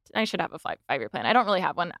plan, like, I should have a 5-year plan. I don't really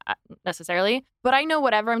have one necessarily, but I know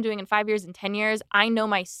whatever I'm doing in 5 years and 10 years, I know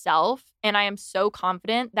myself, and I am so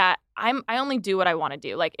confident that I only do what I want to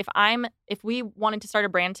do. Like, if we wanted to start a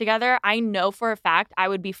brand together, I know for a fact I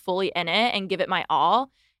would be fully in it and give it my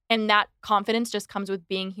all. And that confidence just comes with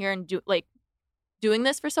being here and doing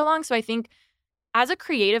this for so long. So I think as a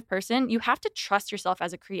creative person, you have to trust yourself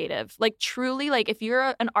as a creative. Like, truly, like, if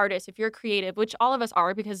you're an artist, if you're a creative, which all of us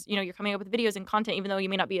are, because, you're coming up with videos and content, even though you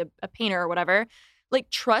may not be a painter or whatever, like,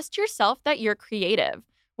 trust yourself that you're creative.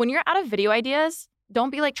 When you're out of video ideas, don't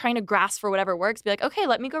be like trying to grasp for whatever works. Be like, okay,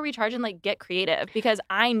 let me go recharge and like get creative, because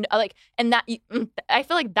I like, and that I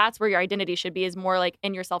feel like that's where your identity should be, is more like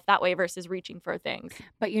in yourself that way versus reaching for things.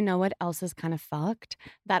 But you know what else is kind of fucked?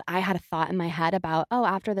 That I had a thought in my head about, oh,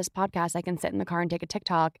 after this podcast, I can sit in the car and take a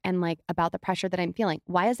TikTok and like about the pressure that I'm feeling.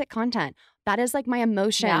 Why is it content? That is like my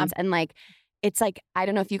emotions. And like, it's like, I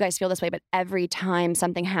don't know if you guys feel this way, but every time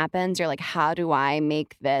something happens, you're like, how do I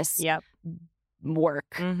make this work?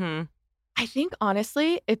 Mm-hmm. I think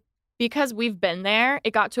honestly, because we've been there,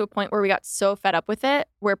 it got to a point where we got so fed up with it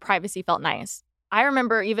where privacy felt nice. I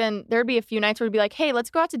remember even there'd be a few nights where we'd be like, hey, let's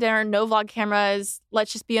go out to dinner, no vlog cameras.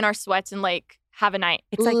 Let's just be in our sweats and like have a night.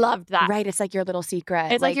 It's like, loved that. Right. It's like your little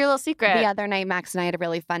secret. It's like your little secret. The other night, Max and I had a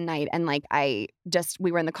really fun night. And like,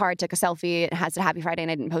 we were in the car, took a selfie. It has a happy Friday and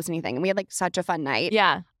I didn't post anything. And we had like such a fun night.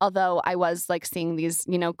 Yeah. Although I was like seeing these,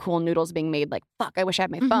 cool noodles being made, like, fuck, I wish I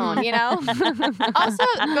had my phone, Also,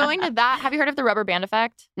 going to that, have you heard of the rubber band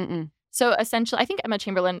effect? Mm-mm. So essentially, I think Emma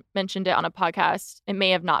Chamberlain mentioned it on a podcast. It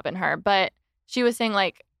may have not been her, but she was saying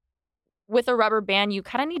like, with a rubber band, you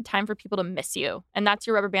kind of need time for people to miss you. And that's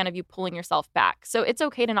your rubber band of you pulling yourself back. So it's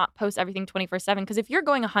okay to not post everything 24/7, because if you're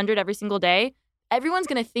going 100 every single day, everyone's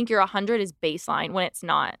going to think your 100 is baseline when it's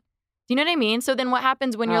not. Do you know what I mean? So then what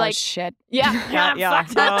happens when you're like, shit. Yeah.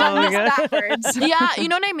 Backwards. Yeah, you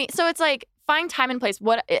know what I mean? So it's like, find time and place.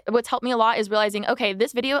 What's helped me a lot is realizing, okay,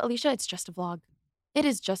 this video, Alisha, it's just a vlog. It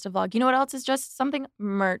is just a vlog. You know what else is just something?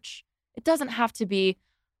 Merch. It doesn't have to be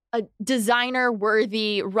a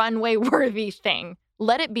designer-worthy, runway-worthy thing.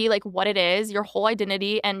 Let it be like what it is. Your whole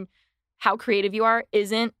identity and how creative you are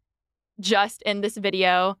isn't just in this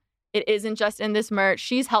video. It isn't just in this merch.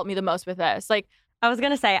 She's helped me the most with this. Like, I was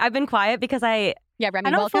gonna say, I've been quiet because Remi, I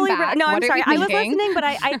don't welcome fully back. No, What I'm are sorry. you I was thinking? listening, but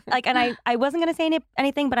I wasn't gonna say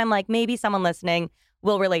anything, but I'm like, maybe someone listening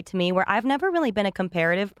will relate to me, where I've never really been a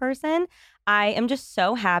comparative person. I am just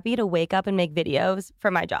so happy to wake up and make videos for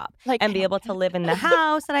my job, and be able to live in the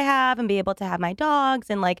house that I have, and be able to have my dogs,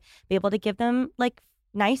 and like be able to give them like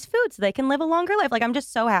nice food so they can live a longer life. Like, I'm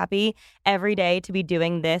just so happy every day to be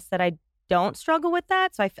doing this, that I don't struggle with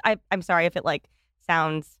that. So I'm sorry if it like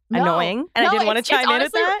sounds annoying, and I didn't want to chime in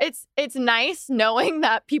at that. It's nice knowing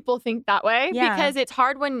that people think that way, because it's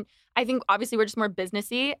hard when, I think obviously we're just more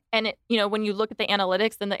businessy, and when you look at the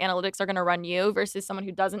analytics, then the analytics are going to run you versus someone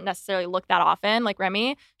who doesn't necessarily look that often, like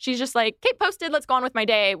Remi. She's just like, okay, posted, let's go on with my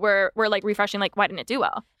day. We're like refreshing, like, why didn't it do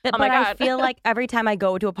well? But I feel like every time I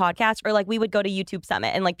go to a podcast, or like we would go to YouTube Summit,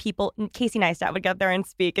 and like people, Casey Neistat would get there and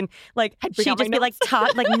speak, and like she'd just be like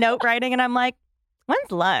like note writing, and I'm like,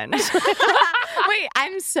 when's lunch? Wait,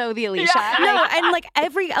 I'm so the Alisha. Yeah, no, and like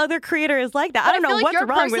every other creator is like that. I don't know what's wrong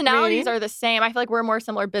with me. Your personalities are the same. I feel like we're more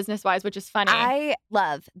similar business-wise, which is funny. I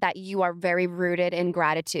love that you are very rooted in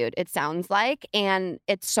gratitude, it sounds like, and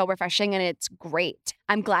it's so refreshing and it's great.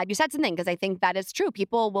 I'm glad you said something, because I think that is true.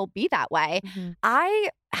 People will be that way. Mm-hmm. I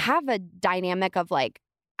have a dynamic of like,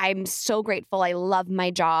 I'm so grateful. I love my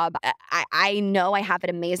job. I know I have it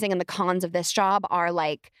amazing, and the cons of this job are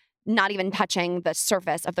like not even touching the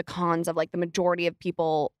surface of the cons of like the majority of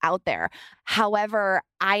people out there. However,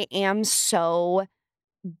 I am so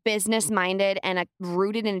business-minded and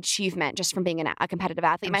rooted in achievement just from being a competitive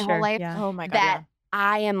athlete my whole life. Yeah. Oh my God. That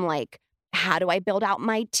I am like, how do I build out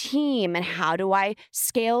my team, and how do I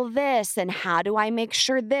scale this, and how do I make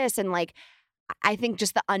sure this, and like, I think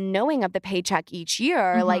just the unknowing of the paycheck each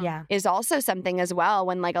year is also something as well,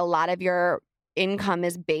 when like a lot of your income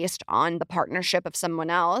is based on the partnership of someone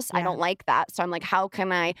else. I don't like that. So I'm like, how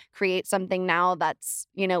can I create something now that's,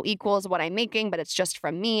 equals what I'm making, but it's just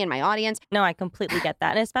from me and my audience? No, I completely get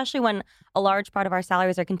that. And especially when a large part of our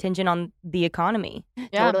salaries are contingent on the economy.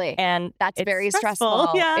 Yeah. Totally. And that's very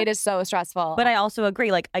stressful. Yeah. It is so stressful. But I also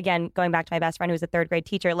agree, like, again, going back to my best friend who's a third grade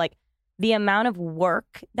teacher, like the amount of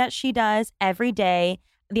work that she does every day,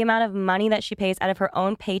 the amount of money that she pays out of her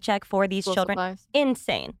own paycheck for these children, supplies.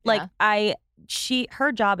 Insane. Like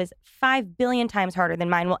her job is 5 billion times harder than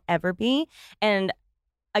mine will ever be. And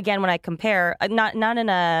again, when I compare, not in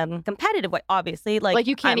a competitive way, obviously, like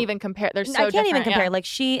you can't even compare. They're so I can't even different, compare. Like,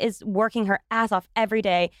 she is working her ass off every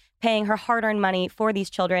day, paying her hard-earned money for these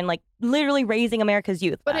children, like literally raising America's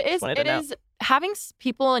youth. But it is having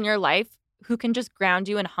people in your life who can just ground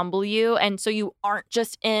you and humble you, and so you aren't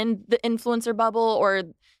just in the influencer bubble or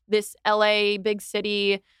this LA big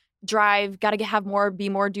city drive, gotta have more, be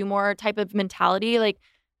more, do more type of mentality. Like,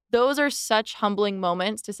 those are such humbling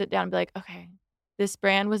moments to sit down and be like, okay, this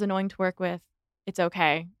brand was annoying to work with. It's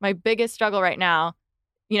okay. My biggest struggle right now,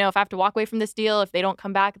 if I have to walk away from this deal, if they don't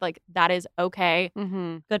come back, like, that is okay.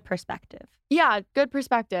 Mm-hmm. Good perspective. Yeah, good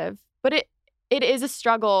perspective. But it is a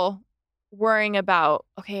struggle worrying about,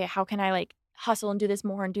 okay, how can I like hustle and do this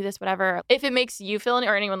more and do this whatever. If it makes you feel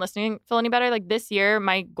or anyone listening feel any better, like this year,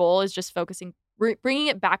 my goal is just focusing, bringing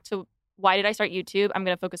it back to why did I start YouTube? I'm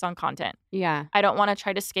going to focus on content. Yeah. I don't want to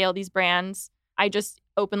try to scale these brands. I just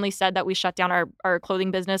openly said that we shut down our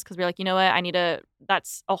clothing business because we're like, you know what?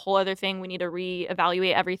 That's a whole other thing. We need to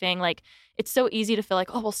reevaluate everything. Like, it's so easy to feel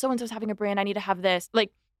like, oh, well, so-and-so's having a brand. I need to have this.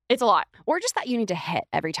 Like, it's a lot. Or just that you need to hit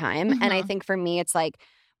every time. And I think for me, it's like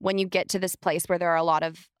when you get to this place where there are a lot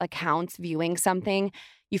of accounts viewing something,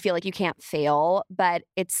 you feel like you can't fail, but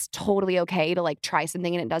it's totally okay to like try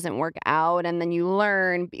something and it doesn't work out. And then you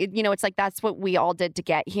learn, it's like that's what we all did to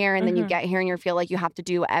get here. And then you get here and you feel like you have to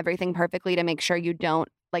do everything perfectly to make sure you don't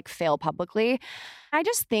like fail publicly. I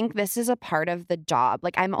just think this is a part of the job.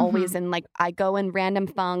 Like I'm always in I go in random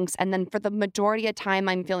funks and then for the majority of time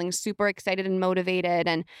I'm feeling super excited and motivated.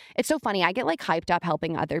 And it's so funny. I get like hyped up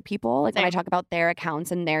helping other people. Like when I talk about their accounts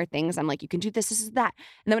and their things, I'm like, you can do this is that.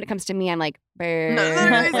 And then when it comes to me, I'm like,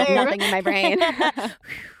 nothing in my brain.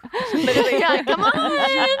 Literally, yeah, come on.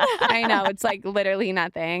 I know. It's like literally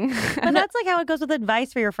nothing. But that's like how it goes with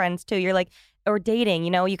advice for your friends too. You're like, or dating,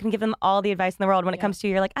 you can give them all the advice in the world. When it comes to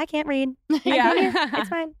you're like, I can't read. It's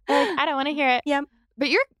fine. Like, I don't want to hear it. Yeah.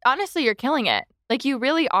 But you're killing it. Like you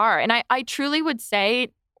really are. And I truly would say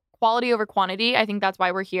quality over quantity. I think that's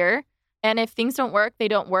why we're here. And if things don't work, they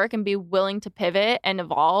don't work, and be willing to pivot and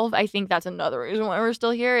evolve. I think that's another reason why we're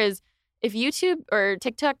still here is if YouTube or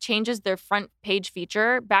TikTok changes their front page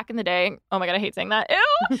feature back in the day, oh my God, I hate saying that.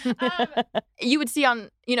 Ew. You would see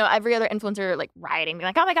on, every other influencer like rioting, being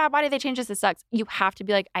like, oh my God, why did they change this? This sucks. You have to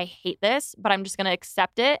be like, I hate this, but I'm just going to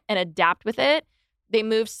accept it and adapt with it. They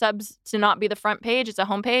moved subs to not be the front page. It's a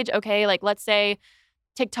home page. Okay, like let's say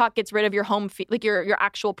TikTok gets rid of your home feed, like your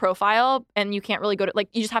actual profile, and you can't really go to, like,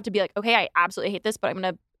 you just have to be like, okay, I absolutely hate this, but I'm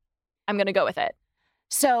gonna go with it.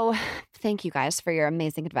 So thank you guys for your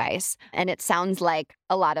amazing advice. And it sounds like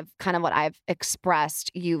a lot of kind of what I've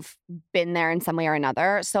expressed, you've been there in some way or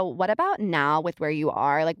another. So what about now with where you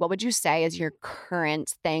are? Like, what would you say is your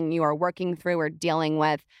current thing you are working through or dealing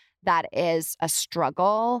with that is a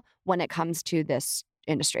struggle when it comes to this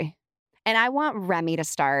industry? And I want Remi to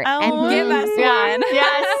start and give us one.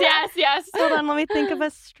 Yes. Hold on, let me think of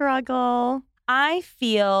a struggle. I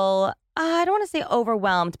feel, I don't want to say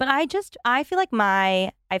overwhelmed, but I feel like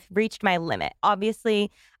I've reached my limit.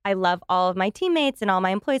 Obviously, I love all of my teammates and all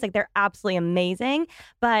my employees. Like, they're absolutely amazing.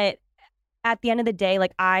 But at the end of the day,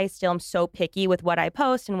 like, I still am so picky with what I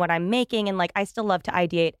post and what I'm making. And like, I still love to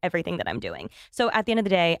ideate everything that I'm doing. So at the end of the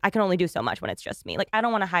day, I can only do so much when it's just me. Like, I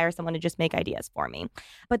don't want to hire someone to just make ideas for me.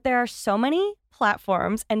 But there are so many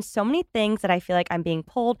platforms and so many things that I feel like I'm being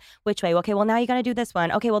pulled which way. Okay, well, now you got to do this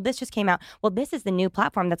one. Okay, well, this just came out. Well, this is the new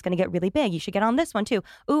platform that's going to get really big. You should get on this one too.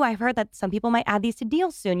 Ooh, I've heard that some people might add these to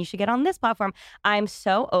deals soon. You should get on this platform. I'm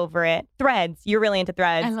so over it. Threads. You're really into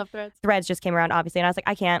Threads. I love Threads. Threads just came around, obviously. And I was like,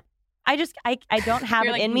 I can't. I don't have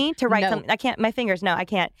it in me to write something. I can't, my fingers, no, I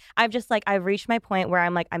can't. I've reached my point where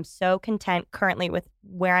I'm like, I'm so content currently with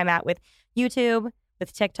where I'm at with YouTube,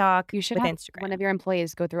 with TikTok, you should with have Instagram. One of your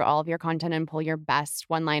employees go through all of your content and pull your best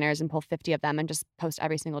one-liners and pull 50 of them and just post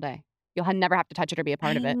every single day. You'll never have to touch it or be a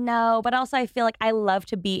part of it. No, but also I feel like I love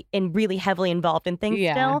to be really heavily involved in things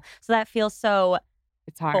still. So that feels so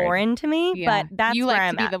it's hard. Foreign to me, but that's you where like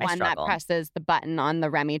I'm to be at. the one that presses the button on the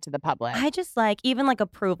Remi to the public. I just like, even like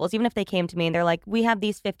approvals, even if they came to me and they're like, we have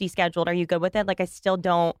these 50 scheduled, are you good with it? Like, I still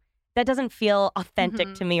don't, that doesn't feel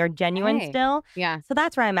authentic to me or genuine still. Yeah. So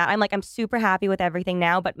that's where I'm at. I'm super happy with everything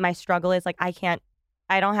now, but my struggle is like, I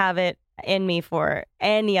don't have it in me for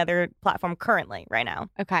any other platform currently right now.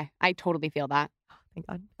 Okay. I totally feel that. Thank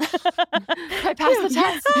God. I passed the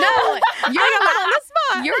test. No,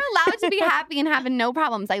 you're allowed to be happy and having no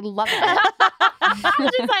problems. I love it. I'm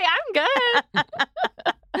just like, I'm good.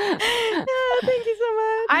 Thank you so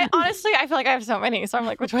much. I feel like I have so many. So I'm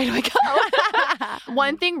like, which way do I go?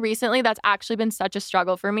 One thing recently that's actually been such a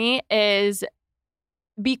struggle for me is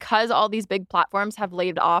because all these big platforms have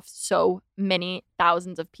laid off so many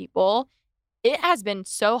thousands of people, it has been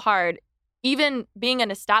so hard. Even being an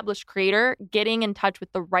established creator, getting in touch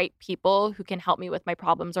with the right people who can help me with my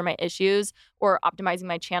problems or my issues or optimizing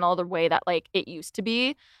my channel the way that like it used to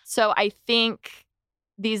be. So I think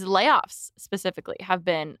these layoffs specifically have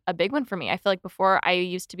been a big one for me. I feel like before I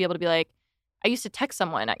used to be able to be like, I used to text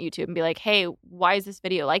someone at YouTube and be like, hey, why is this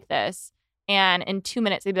video like this? And in 2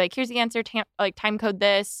 minutes, they'd be like, here's the answer, time code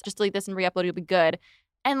this, just delete this and re-upload, you'll be good.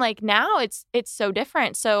 And like now it's so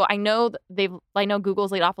different. So I know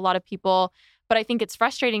Google's laid off a lot of people, but I think it's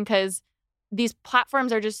frustrating because these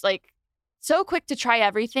platforms are just like so quick to try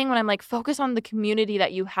everything when I'm like, focus on the community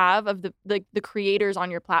that you have of the creators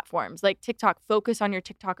on your platforms. Like TikTok, focus on your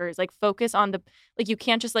TikTokers. Like focus on you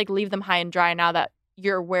can't just like leave them high and dry now that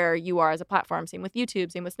you're where you are as a platform. Same with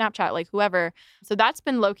YouTube, same with Snapchat, like whoever. So that's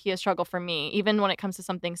been low-key a struggle for me, even when it comes to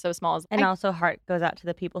something so small as also heart goes out to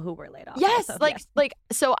the people who were laid off. Yes, also.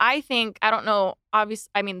 So I think, I don't know, obviously,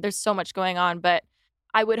 I mean, there's so much going on, but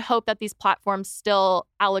I would hope that these platforms still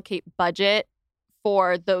allocate budget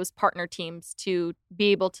for those partner teams to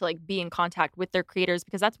be able to like be in contact with their creators,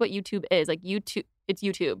 because that's what YouTube is. Like YouTube, it's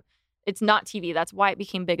YouTube. It's not TV. That's why it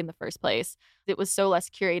became big in the first place. It was so less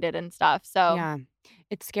curated and stuff. So yeah,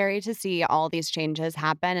 it's scary to see all these changes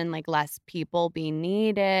happen and like less people being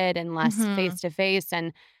needed and less face to face.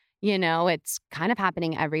 And, you know, it's kind of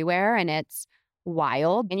happening everywhere and it's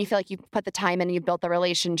wild. And you feel like you've put the time in and you've built the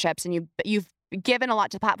relationships and you've given a lot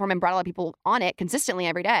to the platform and brought a lot of people on it consistently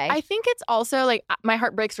every day. I think it's also like my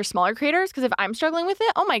heart breaks for smaller creators, because if I'm struggling with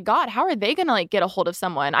it, oh my God, how are they going to like get a hold of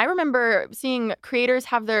someone? I remember seeing creators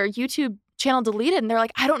have their YouTube channel deleted and they're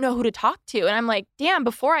like, I don't know who to talk to. And I'm like, damn,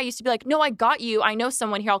 before I used to be like, no, I got you. I know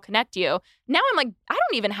someone here. I'll connect you. Now I'm like, I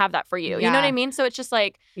don't even have that for you. You know what I mean? So it's just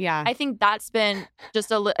like, I think that's been just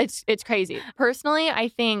it's crazy. Personally, I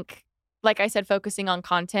think, like I said, focusing on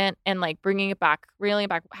content and like bringing it back, reeling it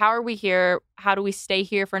back. How are we here? How do we stay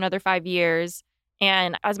here for another 5 years?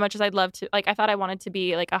 And as much as I'd love to, like, I thought I wanted to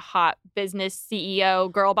be like a hot business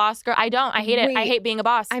CEO, girl boss girl. I don't. I hate it. I hate being a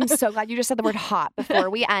boss. I'm so glad you just said the word hot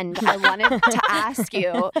before we end. I wanted to ask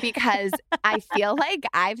you because I feel like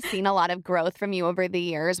I've seen a lot of growth from you over the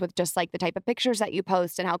years with just like the type of pictures that you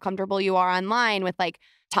post and how comfortable you are online with like,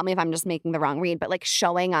 tell me if I'm just making the wrong read, but like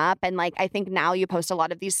showing up. And like, I think now you post a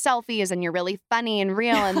lot of these selfies and you're really funny and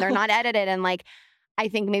real and they're not edited. And like, I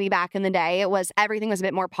think maybe back in the day, everything was a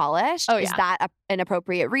bit more polished. Oh, yeah. Is that an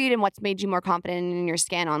appropriate read? And what's made you more confident in your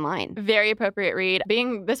skin online? Very appropriate read.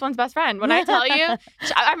 Being this one's best friend. When I tell you,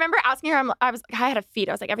 I remember asking her, I had a feed.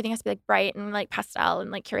 I was like, everything has to be like bright and like pastel and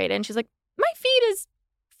like curated. And she's like, my feed is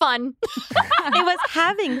fun. It was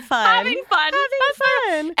having fun. Having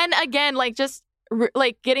fun. And again, like just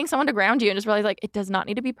like getting someone to ground you and just realize like it does not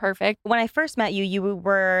need to be perfect. When I first met you, you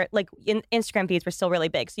were like Instagram feeds were still really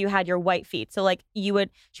big. So you had your white feed. So like she would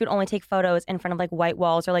only take photos in front of like white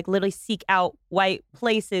walls or like literally seek out white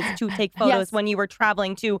places to take photos when you were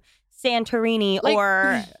traveling to Santorini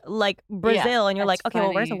or like Brazil and you're like, okay,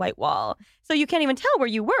 well, where's a white wall? So you can't even tell where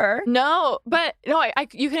you were. No, but no,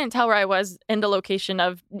 you couldn't tell where I was in the location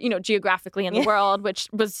of, you know, geographically in the world, which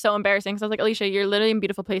was so embarrassing. So I was like, Alisha, you're literally in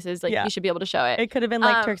beautiful places. Like you should be able to show it. It could have been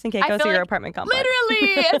like Turks and Caicos or your apartment complex.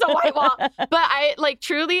 Literally, it's a white wall. But I like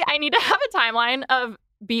truly, I need to have a timeline of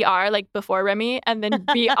BR like before Remi and then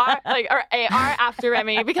BR like or AR after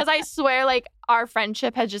Remi, because I swear like our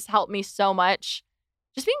friendship has just helped me so much.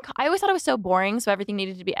 I always thought it was so boring, so everything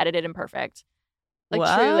needed to be edited and perfect. Like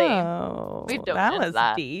Whoa, truly, that was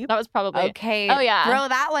deep. That was probably okay. Oh yeah, throw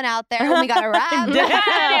that one out there when we got a wrap.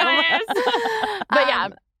 But yeah.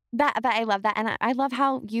 But I love that. And I love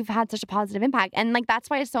how you've had such a positive impact. And like, that's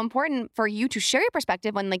why it's so important for you to share your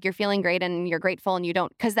perspective when like you're feeling great and you're grateful and you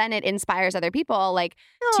don't, because then it inspires other people like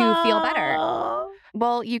to feel better.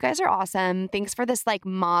 Well, you guys are awesome. Thanks for this like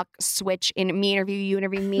mock switch in me interview, you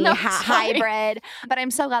interview me hybrid. But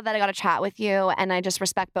I'm so glad that I got to chat with you. And I just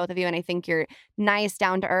respect both of you. And I think you're nice,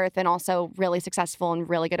 down to earth, and also really successful and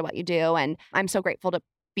really good at what you do. And I'm so grateful to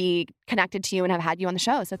be connected to you and have had you on the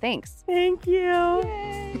show. So thanks. Thank you.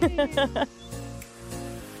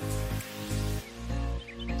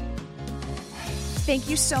 Thank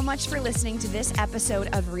you so much for listening to this episode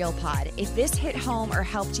of Real Pod. If this hit home or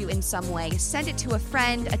helped you in some way, send it to a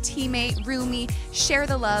friend, a teammate, roomie. Share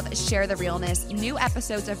the love, share the realness. New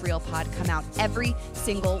episodes of Real Pod come out every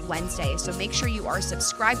single Wednesday, so make sure you are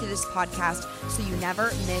subscribed to this podcast so you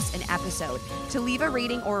never miss an episode. To leave a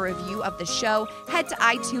rating or a review of the show, head to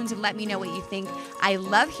iTunes and let me know what you think. I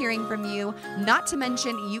love hearing from you. Not to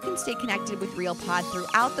mention, you can stay connected with Real Pod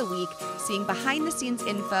throughout the week, seeing behind-the-scenes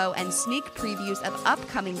info and sneak previews of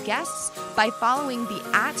upcoming guests by following the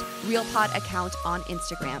 @RealPod account on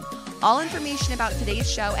Instagram. All information about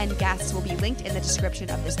today's show and guests will be linked in the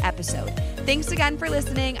description of this episode. Thanks again for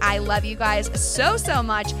listening. I love you guys so, so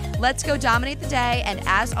much. Let's go dominate the day. And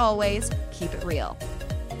as always, keep it real.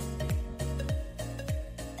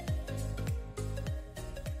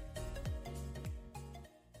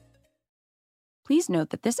 Please note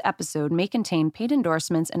that this episode may contain paid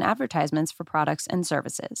endorsements and advertisements for products and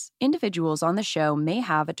services. Individuals on the show may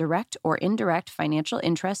have a direct or indirect financial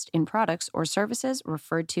interest in products or services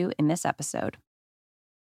referred to in this episode.